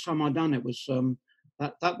first time I done it was,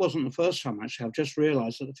 that wasn't the first time, actually. I've just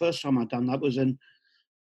realised that the first time I done that was in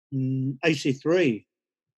 83,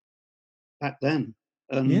 back then.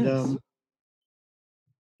 And Yes.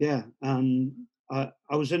 yeah, and I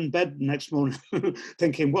was in bed the next morning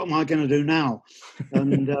thinking, what am I going to do now?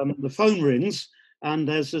 And the phone rings, and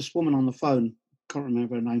there's this woman on the phone, can't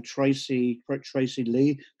remember her name, Tracy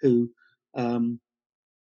Lee, who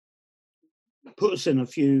put us in a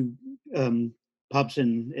few pubs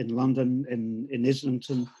in London, in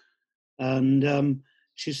Islington, and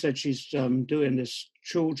she said she's doing this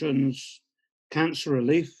children's cancer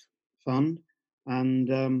relief fund,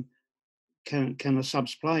 and can the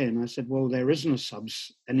subs play? And I said, well, there isn't a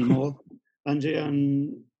subs anymore.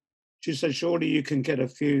 and she said, surely you can get a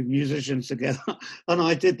few musicians together. And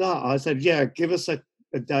I did that. I said, yeah, give us a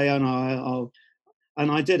day, and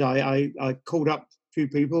I did. I called up a few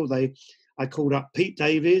people. I called up Pete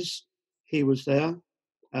Davies. He was there.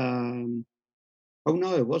 Oh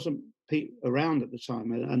no, it wasn't Pete around at the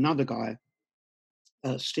time. Another guy,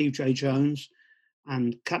 Steve J. Jones,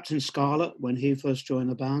 and Captain Scarlet when he first joined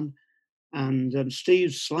the band, and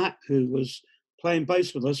Steve Slack, who was playing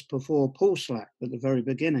bass with us before Paul Slack at the very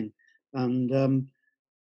beginning, and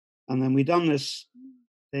then we done this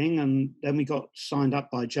thing, and then we got signed up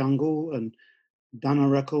by Jungle and done a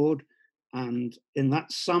record, and in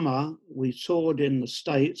that summer we toured in the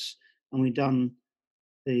States, and we done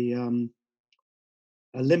the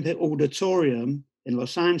Olympic Auditorium in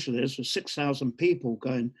Los Angeles with 6,000 people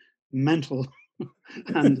going mental.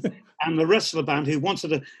 and the rest of the band who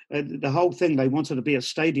wanted the whole thing, they wanted to be a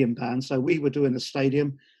stadium band, so we were doing the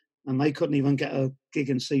stadium, and they couldn't even get a gig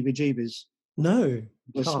in CBGB's. No.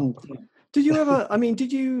 Small. Did you ever,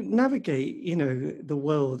 did you navigate, the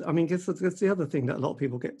world? I mean, that's the other thing that a lot of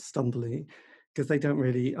people get stumbling because they don't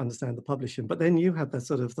really understand the publishing. But then you had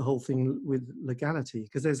the whole thing with legality,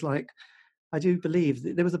 because there's I do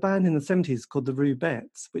believe there was a band in the 70s called the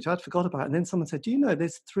Rubettes, which I'd forgot about. And then someone said, do you know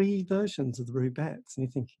there's 3 versions of the Rubettes? And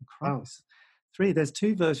you're thinking, Christ, 3. There's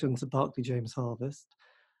 2 versions of Barclay James Harvest,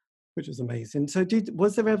 which was amazing. So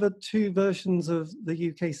was there ever 2 versions of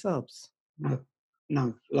the UK subs?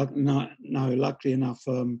 No, luckily enough,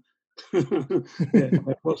 it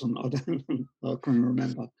wasn't. I couldn't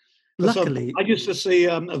remember. Luckily. I used to see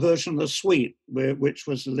a version of The Sweet, which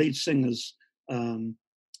was the lead singer's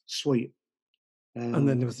suite. And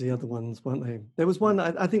then there was the other ones, weren't they? There was one,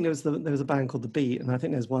 I think there was a band called The Beat, and I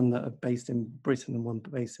think there's one that are based in Britain and one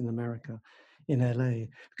based in America, in LA.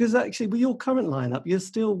 Because actually, with your current lineup, you're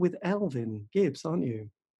still with Alvin Gibbs, aren't you?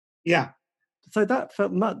 Yeah. So does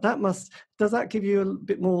that give you a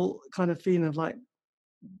bit more kind of feeling of like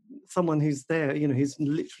someone who's there, who's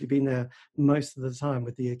literally been there most of the time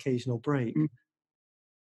with the occasional break?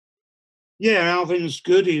 Yeah, Alvin's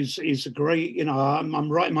good. He's a great.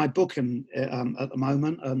 I'm writing my book at the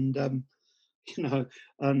moment, and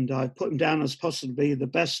and I put him down as possibly the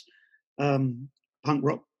best punk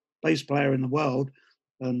rock bass player in the world,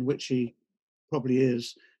 and which he probably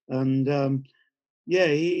is. And yeah,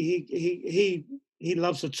 he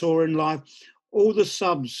loves the touring life. All the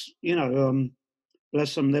subs,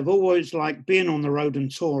 bless them, they've always liked being on the road and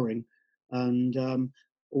touring, and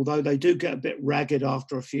although they do get a bit ragged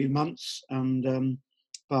after a few months. And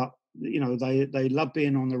but they love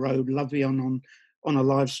being on the road, love being on a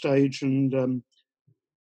live stage and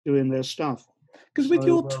doing their stuff. Because with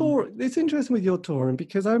your tour, it's interesting with your touring,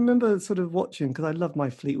 because I remember sort of watching, because I love my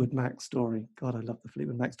Fleetwood Mac story. God, I love the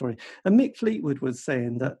Fleetwood Mac story. And Mick Fleetwood was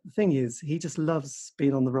saying that the thing is, he just loves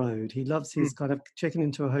being on the road. He loves his kind of checking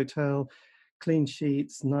into a hotel, clean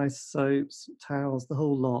sheets, nice soaps, towels, the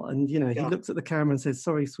whole lot. And, he looks at the camera and says,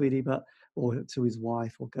 sorry, sweetie, or to his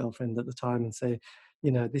wife or girlfriend at the time, and say,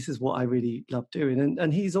 this is what I really love doing.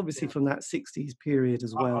 And he's obviously from that 60s period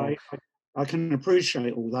as well. I can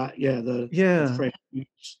appreciate all that. Yeah, the fresh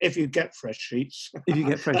sheets. If you get fresh sheets. If you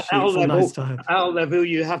get fresh sheets, a nice time. At our level,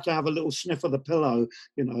 you have to have a little sniff of the pillow,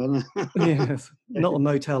 Yes, not a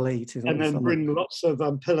Motel 8. And then bring lots of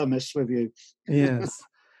pillow mist with you. Yes.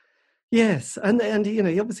 Yes, and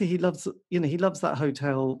obviously he loves that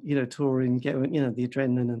hotel, touring, getting the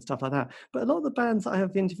adrenaline and stuff like that. But a lot of the bands I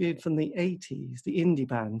have interviewed from the 80s, the indie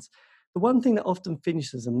bands, the one thing that often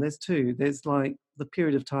finishes them, there's two. There's like the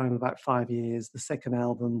period of time, about 5 years, the second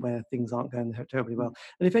album where things aren't going terribly well.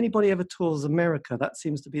 And if anybody ever tours America, that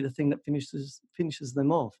seems to be the thing that finishes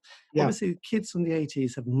them off. Yeah. Obviously, kids from the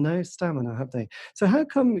 80s have no stamina, have they? So how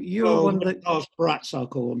come you're one of the brats, I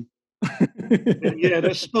call them. Yeah,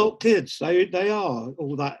 they're spoilt kids. They are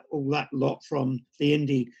all that lot from the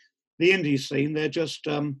indie scene. They're just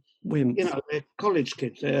wimps. They're college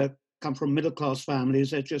kids. They come from middle class families.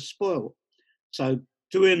 They're just spoiled. So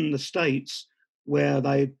doing the States where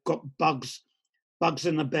they've got bugs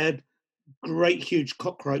in the bed, great huge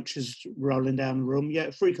cockroaches rolling down the room. Yeah,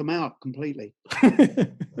 freak them out completely.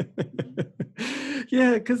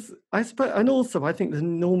 Yeah, because I suppose, and also I think the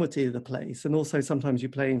enormity of the place, and also sometimes you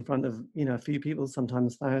play in front of a few people,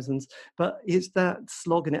 sometimes thousands, but it's that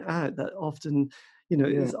slogging it out that often,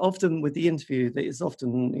 it's often with the interview that it's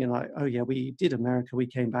often like, oh yeah, we did America, we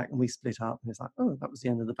came back and we split up, and it's like, oh, that was the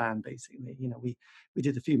end of the band basically. We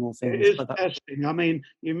did a few more things. It is testing. I mean,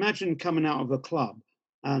 you imagine coming out of a club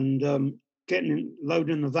and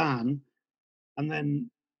loading the van, and then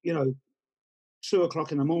 2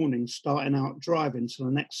 o'clock in the morning, starting out driving to the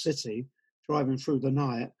next city, driving through the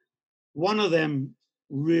night. One of them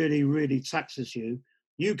really, really taxes you.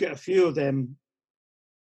 You get a few of them,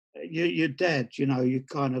 you're dead. You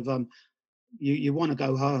kind of you want to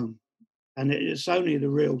go home, and it's only the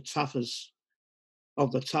real toughest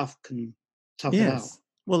of the tough can tough it out.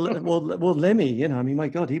 Well, Lemmy, my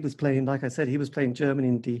God, he was playing, like I said, he was playing Germany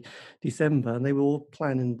in December, and they were all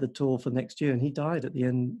planning the tour for next year, and he died at the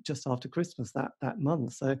end, just after Christmas that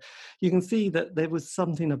month. So you can see that there was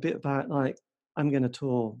something a bit about like, I'm going to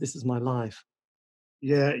tour, this is my life.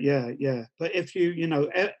 Yeah. But if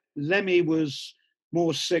Lemmy was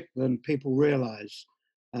more sick than people realize.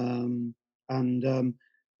 And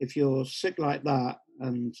if you're sick like that,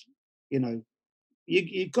 and,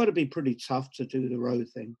 you've got to be pretty tough to do the road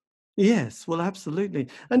thing. Yes, well, absolutely.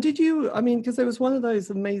 And did you, because there was one of those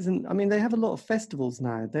amazing, they have a lot of festivals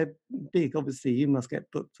now. They're big, obviously. You must get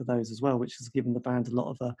booked for those as well, which has given the band a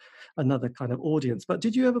lot of another kind of audience. But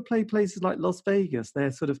did you ever play places like Las Vegas?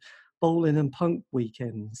 They're sort of bowling and punk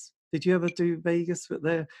weekends. Did you ever do Vegas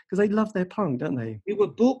there? Because they love their punk, don't they? We were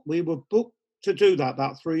booked to do that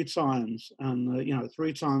about 3 times. And,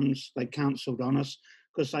 3 times they cancelled on us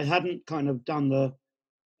because they hadn't kind of done the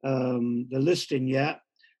listing yet.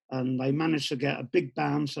 And they managed to get a big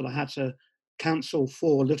band, so they had to cancel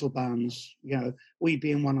 4 little bands. We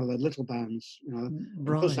being one of the little bands. Right.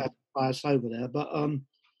 Because they had to fly us over there. But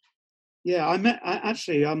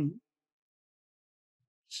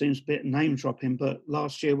seems a bit name dropping, but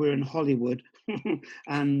last year we were in Hollywood,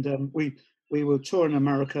 and we were touring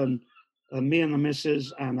America. And me and the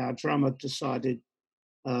missus and our drummer decided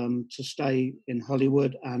to stay in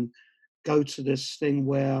Hollywood and go to this thing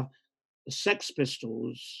where the Sex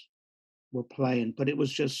Pistols were playing, but it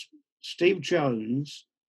was just Steve Jones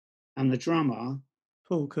and the drummer,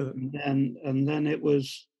 Paul Cook, and then it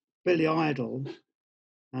was Billy Idol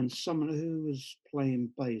and someone who was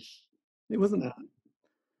playing bass. It wasn't.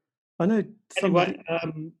 I know. Somebody...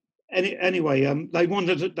 Anyway, they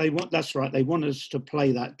wanted. That's right. They wanted us to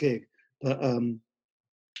play that gig, but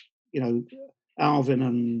Alvin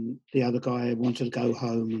and the other guy wanted to go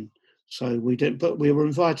home, and so we didn't. But we were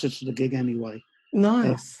invited to the gig anyway.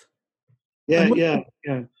 Nice. Yeah.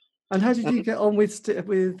 And how did you get on with Steve?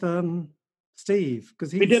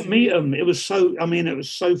 Because we didn't meet him. It was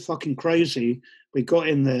so fucking crazy. We got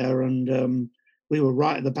in there and we were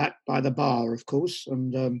right at the back by the bar, of course.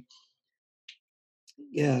 And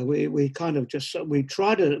we kind of just we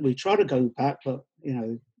tried to go back, but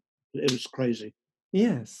it was crazy.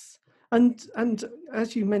 Yes. And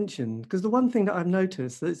as you mentioned, because the one thing that I've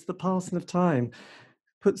noticed is the passing of time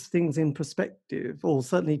puts things in perspective, or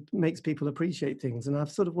certainly makes people appreciate things. And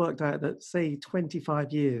I've sort of worked out that, say,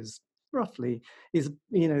 25 years roughly is,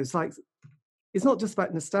 it's like, it's not just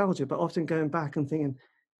about nostalgia, but often going back and thinking,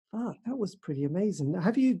 ah, that was pretty amazing.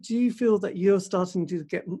 Do you feel that you're starting to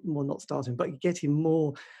get, well, not starting, but getting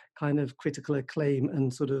more kind of critical acclaim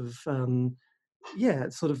and sort of,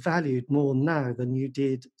 sort of valued more now than you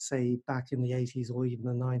did, say, back in the 80s or even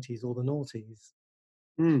the 90s or the noughties?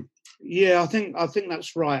 Mm. Yeah, I think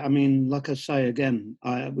that's right. I mean, like I say again,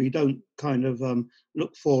 we don't kind of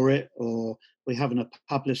look for it, or we haven't a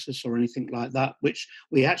publicist or anything like that, which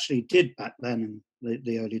we actually did back then in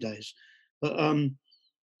the early days. But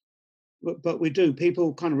but we do.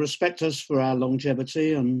 People kind of respect us for our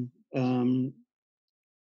longevity and the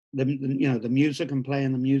music and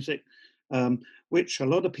playing the music, which a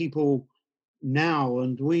lot of people now,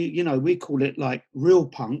 and we call it like real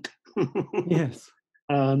punk. Yes.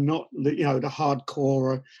 Not the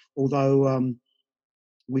hardcore, although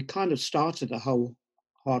we kind of started the whole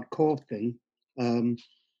hardcore thing. I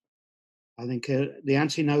think the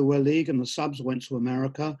Anti-Nowhere League and the Subs went to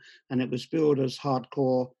America, and it was billed as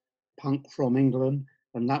hardcore punk from England,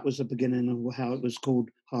 and that was the beginning of how it was called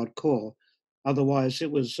hardcore. Otherwise,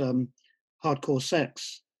 it was hardcore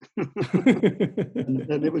sex.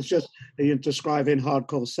 And it was just describing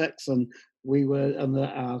hardcore sex, and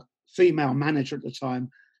our female manager at the time,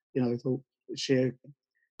 thought she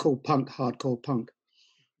called punk hardcore punk.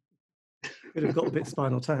 Could have got a bit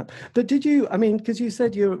Spinal Tap. But did you, I mean, because you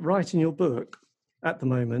said you're writing your book at the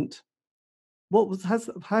moment,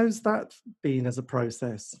 how's that been as a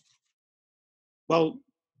process? Well,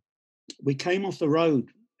 we came off the road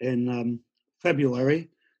in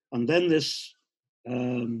February, and then this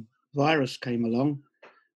virus came along,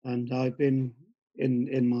 and I've been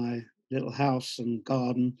in my little house and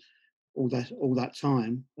garden all that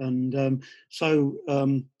time. And so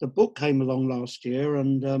the book came along last year,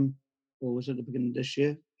 and or was it the beginning of this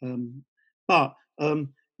year? But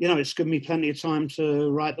it's given me plenty of time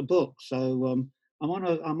to write the book. So I'm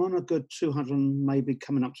on a good 200, maybe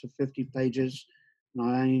coming up to 50 pages, and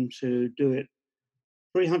I aim to do it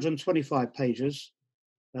 325 pages.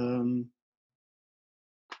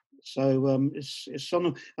 It's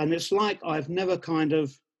on, and it's like I've never kind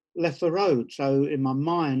of left the road. So in my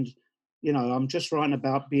mind, I'm just writing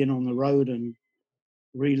about being on the road and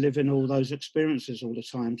reliving all those experiences all the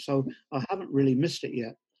time. So I haven't really missed it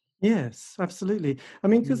yet. Yes, absolutely. I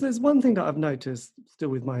mean, because there's one thing that I've noticed, still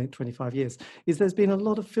with my 25 years, is there's been a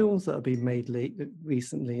lot of films that have been made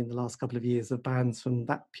recently in the last couple of years of bands from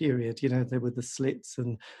that period. There were the Slits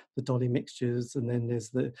and the Dolly Mixtures, and then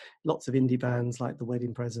there's lots of indie bands like the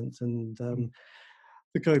Wedding Present and the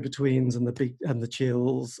Go-Betweens and the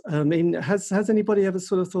Chills. I mean, has anybody ever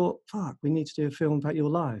sort of thought, fuck, we need to do a film about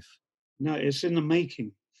your life? No, it's in the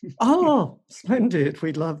making. Oh, splendid.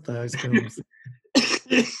 We love those films.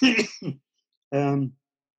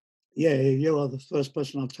 Yeah, you are the first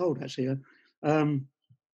person I've told, actually.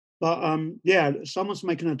 Yeah, someone's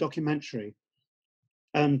making a documentary,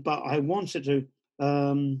 but I wanted to.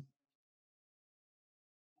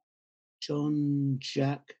 John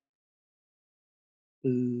Jack.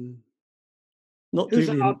 Not Who's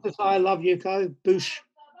Julian. the artist I love, Yuko?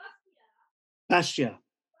 Basquiat.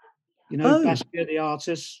 Basquiat, the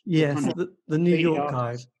artist. Yes, the New York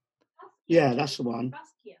guy. Yeah, that's the one.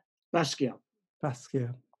 Basquiat.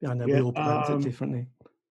 Yeah, I know we all pronounce it differently.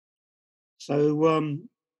 So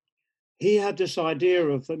he had this idea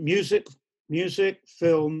of music,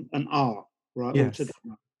 film, and art, right, all together.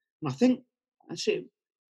 And I think actually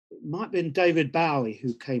it might have been David Bowie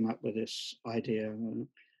who came up with this idea,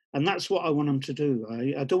 and that's what I want him to do.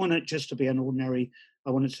 I don't want it just to be an ordinary.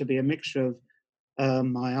 I want it to be a mixture of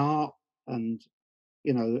my art and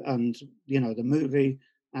the movie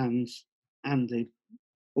and the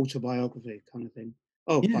autobiography kind of thing.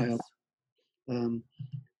 Oh, yes.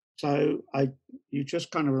 So you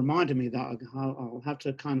just kind of reminded me that I'll have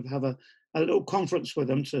to kind of have a little conference with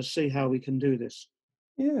them to see how we can do this.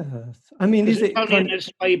 Yes, I mean, is it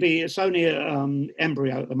only it's only an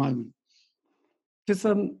embryo at the moment. Because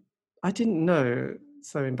I didn't know,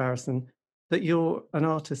 so embarrassing, that you're an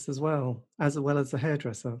artist as well as a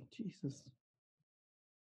hairdresser. Jesus.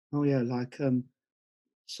 Oh yeah, like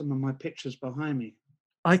some of my pictures behind me.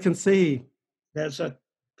 I can see. I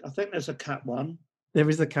think there's a cat one. There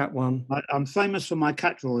is a cat one. I'm famous for my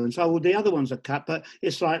cat drawings. Oh, well, the other one's a cat, but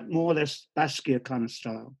it's like more or less Basquiat kind of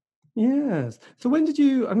style. Yes. So when did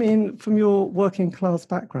you, I mean, from your working class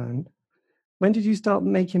background, when did you start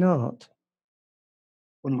making art?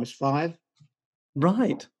 When I was 5.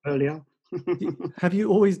 Right. earlier. Have you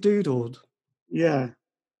always doodled Yeah,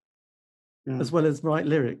 yeah, as well as write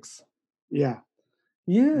lyrics? yeah.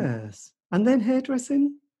 Yes. And then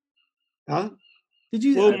hairdressing? Huh? Did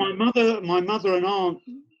you? Well, my mother and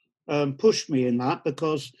aunt pushed me in that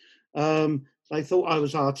because they thought I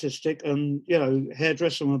was artistic, and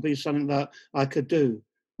hairdressing would be something that I could do,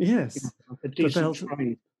 Yes. like a The decent belt.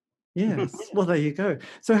 trade. Yes. Well, there you go.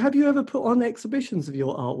 So, have you ever put on exhibitions of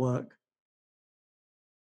your artwork?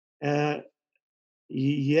 uh,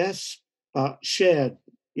 yes, but shared.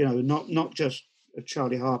 Not just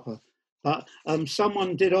Charlie Harper, but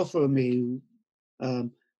someone did offer me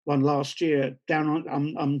um, one last year down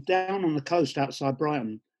on. I'm down on the coast outside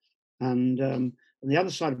Brighton, and the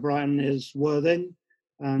other side of Brighton is Worthing,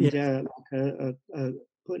 and Yes. yeah, like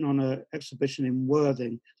putting on an exhibition in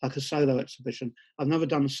Worthing, like a solo exhibition. I've never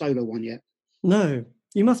done a solo one yet. No.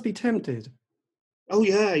 You must be tempted. Oh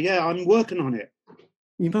yeah, yeah, I'm working on it.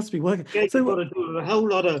 You must be working. Yeah, you've got So, to do a whole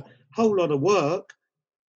lot of work,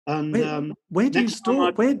 and where do you next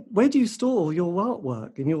time store where do you store your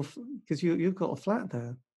artwork in your? Because you've got a flat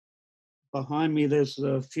there. behind me there's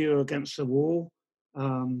a few against the wall.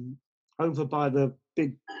 Over by the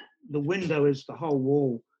window is the whole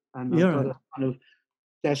wall, and I've You're got right. a kind of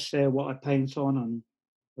desk there what I paint on, and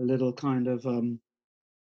a little kind of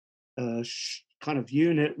kind of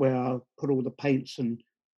unit where I put all the paints and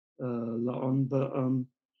lot on. But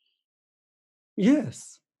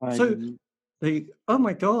Yes. So I oh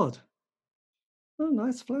my God. Oh,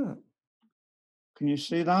 nice flat. can you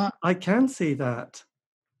see that? I can see that.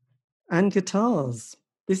 And guitars.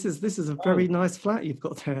 This is a very Oh, nice flat you've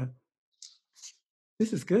got there.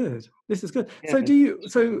 This is good. This is good. yeah.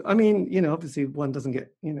 So I mean, obviously one doesn't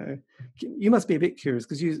get, you must be a bit curious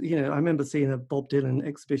because I remember seeing a Bob Dylan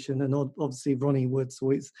exhibition, and obviously Ronnie Wood's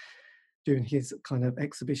always doing his kind of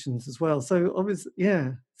exhibitions as well. So obviously,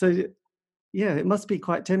 yeah. So yeah, it must be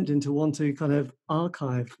quite tempting to want to kind of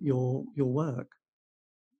archive your work.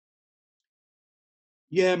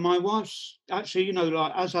 Yeah, my wife's actually,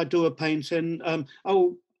 like as I do a painting,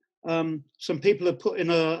 some people are putting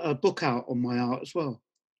a book out on my art as well.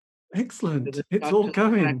 Excellent. It's Like all to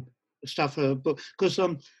collect going. stuff, book, because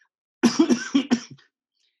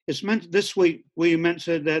it's meant this week we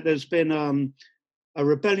mentioned that there's been a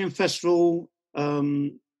rebellion festival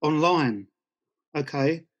online.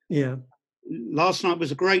 Okay, Yeah. last night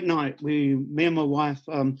was a great night. Me and my wife,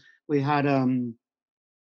 we had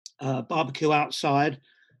barbecue outside,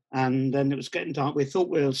 and then it was getting dark. We thought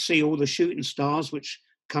we'll see all the shooting stars, which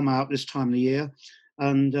come out this time of the year,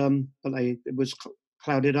 and but it was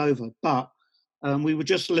clouded over. But we were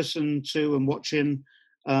just listening to and watching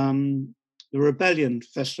the Rebellion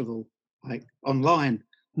Festival, like online.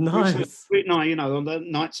 It's a Nice. great night, on the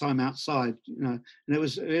night time outside, and it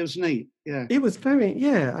was neat. Yeah. It was very,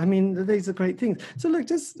 yeah. I mean, these are great things. So look,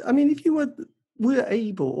 I mean, if you were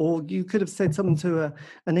able, or you could have said something to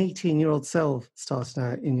an 18-year-old self starting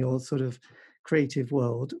out in your sort of creative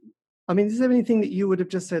world. I mean, is there anything that you would have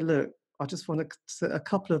just said? Look, I just want to set a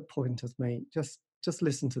couple of pointers, mate. Just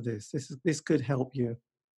listen to this. This could help you.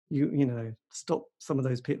 Stop some of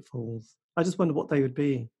those pitfalls. I just wonder what they would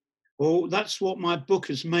be. Well, that's what my book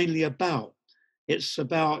is mainly about. It's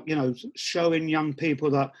about, showing young people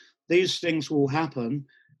that these things will happen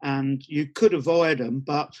and you could avoid them,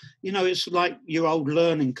 but, it's like your old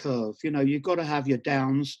learning curve. You've got to have your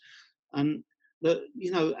downs, and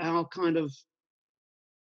our kind of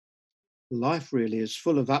life really is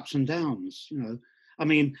full of ups and downs. I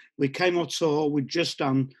mean, we came on tour, we'd just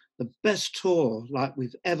done the best tour like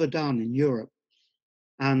we've ever done in Europe.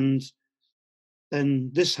 And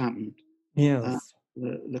then this happened. Uh, Yes.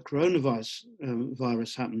 the coronavirus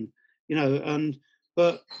virus happened, and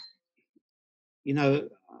but you know,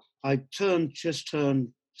 I just turned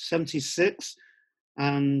 76,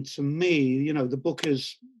 and to me, the book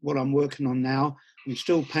is what I'm working on now. I'm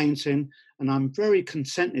still painting, and I'm very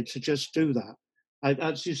contented to just do that.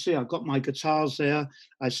 As you see, I've got my guitars there.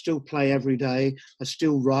 I still play every day. I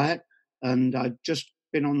still write, and I've just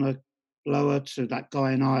been on the blower to that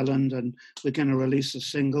guy in Ireland, and we're going to release a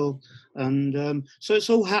single, and so it's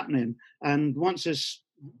all happening. And once this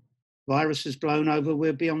virus is blown over,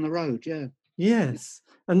 we'll be on the road. Yeah. Yes.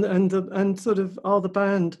 And sort of are the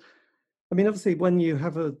band. I mean, obviously, when you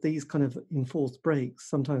have these kind of enforced breaks,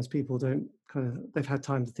 sometimes people don't they've had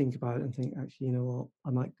time to think about it and think, actually, you know what,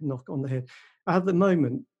 I might knock on the head. At the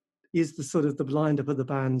moment, is the sort of the lineup of the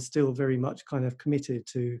band still very much kind of committed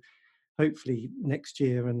to hopefully next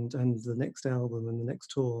year and the next album and the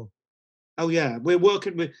next tour? Oh yeah, we're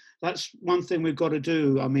working with. That's one thing we've got to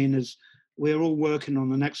do. I mean, is we're all working on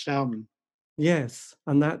the next album. Yes,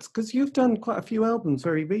 and that's because you've done quite a few albums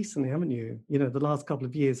very recently, haven't you? You know, the last couple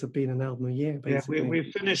of years have been an album a year, Yeah, basically.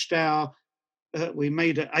 we finished our, we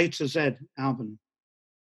made an A to Z album.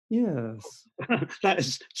 Yes. That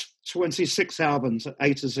is 26 albums,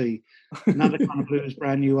 A to Z. Another Kind of Blues,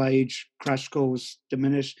 Brand New Age, Crash Course,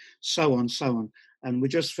 Diminish, so on, so on. And we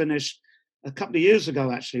just finished, a couple of years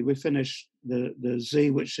ago actually, we finished the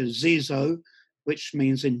Z, which is Zizo, which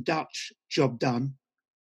means in Dutch, job done.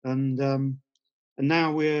 And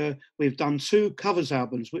now we've done 2 covers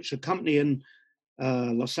albums, which a company in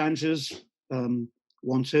Los Angeles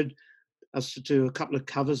wanted us to do a couple of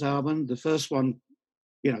covers album. The first one,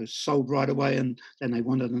 you know, sold right away, and then they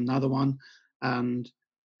wanted another one, and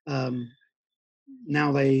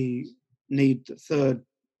now they need the third,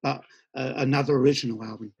 but another original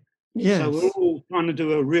album. Yes. So we're all trying to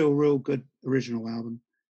do a real good original album.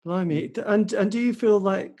 Blimey. And do you feel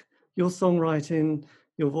like your songwriting,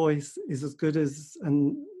 your voice is as good as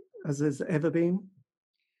has ever been?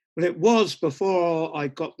 Well, it was before I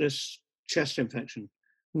got this chest infection.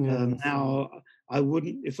 Yes. Now I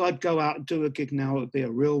wouldn't, if I'd go out and do a gig now, it would be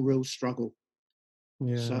a real struggle.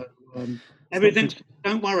 Yeah. So everything's,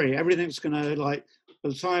 don't worry, everything's gonna, like, by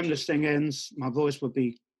the time this thing ends, my voice will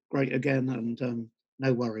be great again, and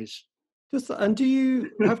no worries. And do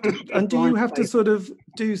you have to? And do you have to sort of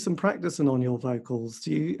do some practicing on your vocals?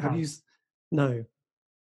 Do you have you? No.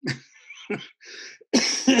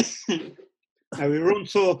 No, we were on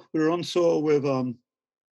tour. We were on tour with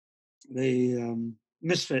the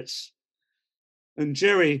Misfits, and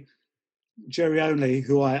Jerry Only,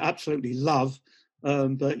 who I absolutely love,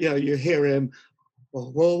 but you know, you hear him, whoa,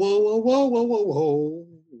 whoa, whoa, whoa, whoa, whoa, whoa,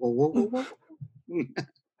 whoa, whoa, whoa, whoa.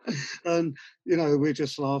 And you know, we're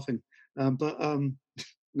just laughing.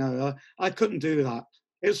 No, I couldn't do that.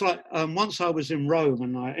 It was like once I was in Rome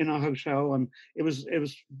and in a hotel, and it was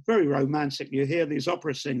very romantic. You hear these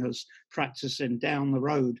opera singers practicing down the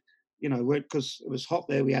road, you know, because it was hot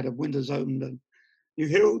there. We had the windows opened, and you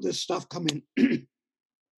hear all this stuff coming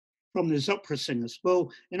from these opera singers.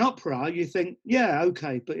 Well, in opera, you think, yeah,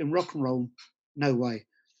 okay, but in rock and roll, no way.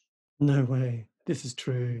 No way. This is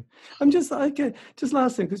true. I'm just last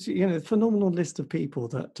thing, because you know, phenomenal list of people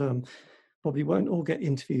that probably won't all get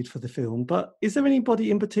interviewed for the film, but is there anybody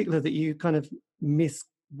in particular that you kind of miss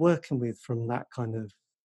working with from that kind of,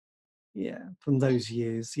 from those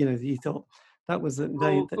years, you know, that you thought that was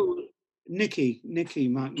Nicky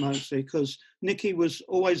mostly, because Nicky was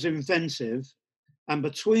always inventive, and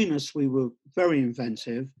between us we were very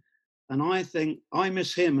inventive, and I think I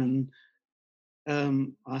miss him,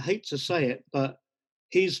 and I hate to say it, but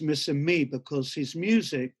he's missing me, because his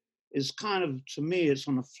music is kind of, to me, it's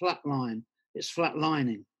on a flat line. It's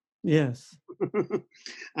flatlining. Yes.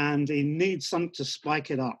 And he needs something to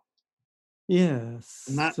spike it up. Yes.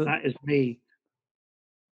 And that is me.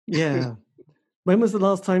 Yeah. When was the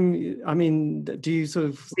last time, I mean, do you sort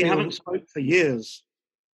of... We haven't spoken for years.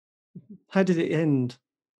 How did it end?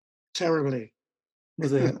 Terribly.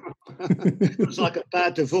 Was it? It was like a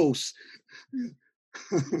bad divorce.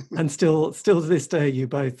 And still to this day, you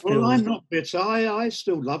both feel... Well, I'm not bitter. I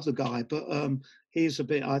still love the guy, but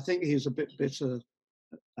I think he's a bit bitter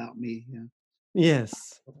about me. Yeah.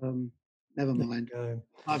 Yes. Never mind.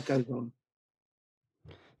 Life goes on.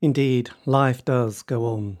 Indeed, life does go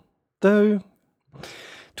on. Though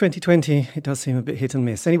 2020, it does seem a bit hit and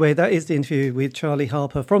miss. Anyway, that is the interview with Charlie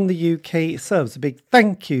Harper from the UK Subs. A big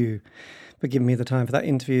thank you for giving me the time for that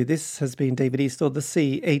interview. This has been David Eastaugh, the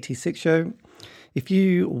C86 Show. If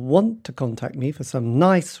you want to contact me for some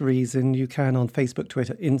nice reason, you can on Facebook,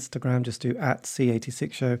 Twitter, Instagram. Just do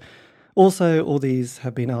 @C86 Show. Also, all these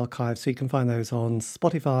have been archived, so you can find those on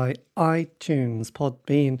Spotify, iTunes,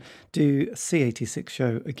 Podbean. Do C86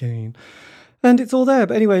 Show again. And it's all there.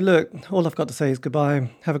 But anyway, look, all I've got to say is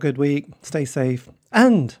goodbye. Have a good week. Stay safe.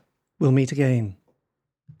 And we'll meet again.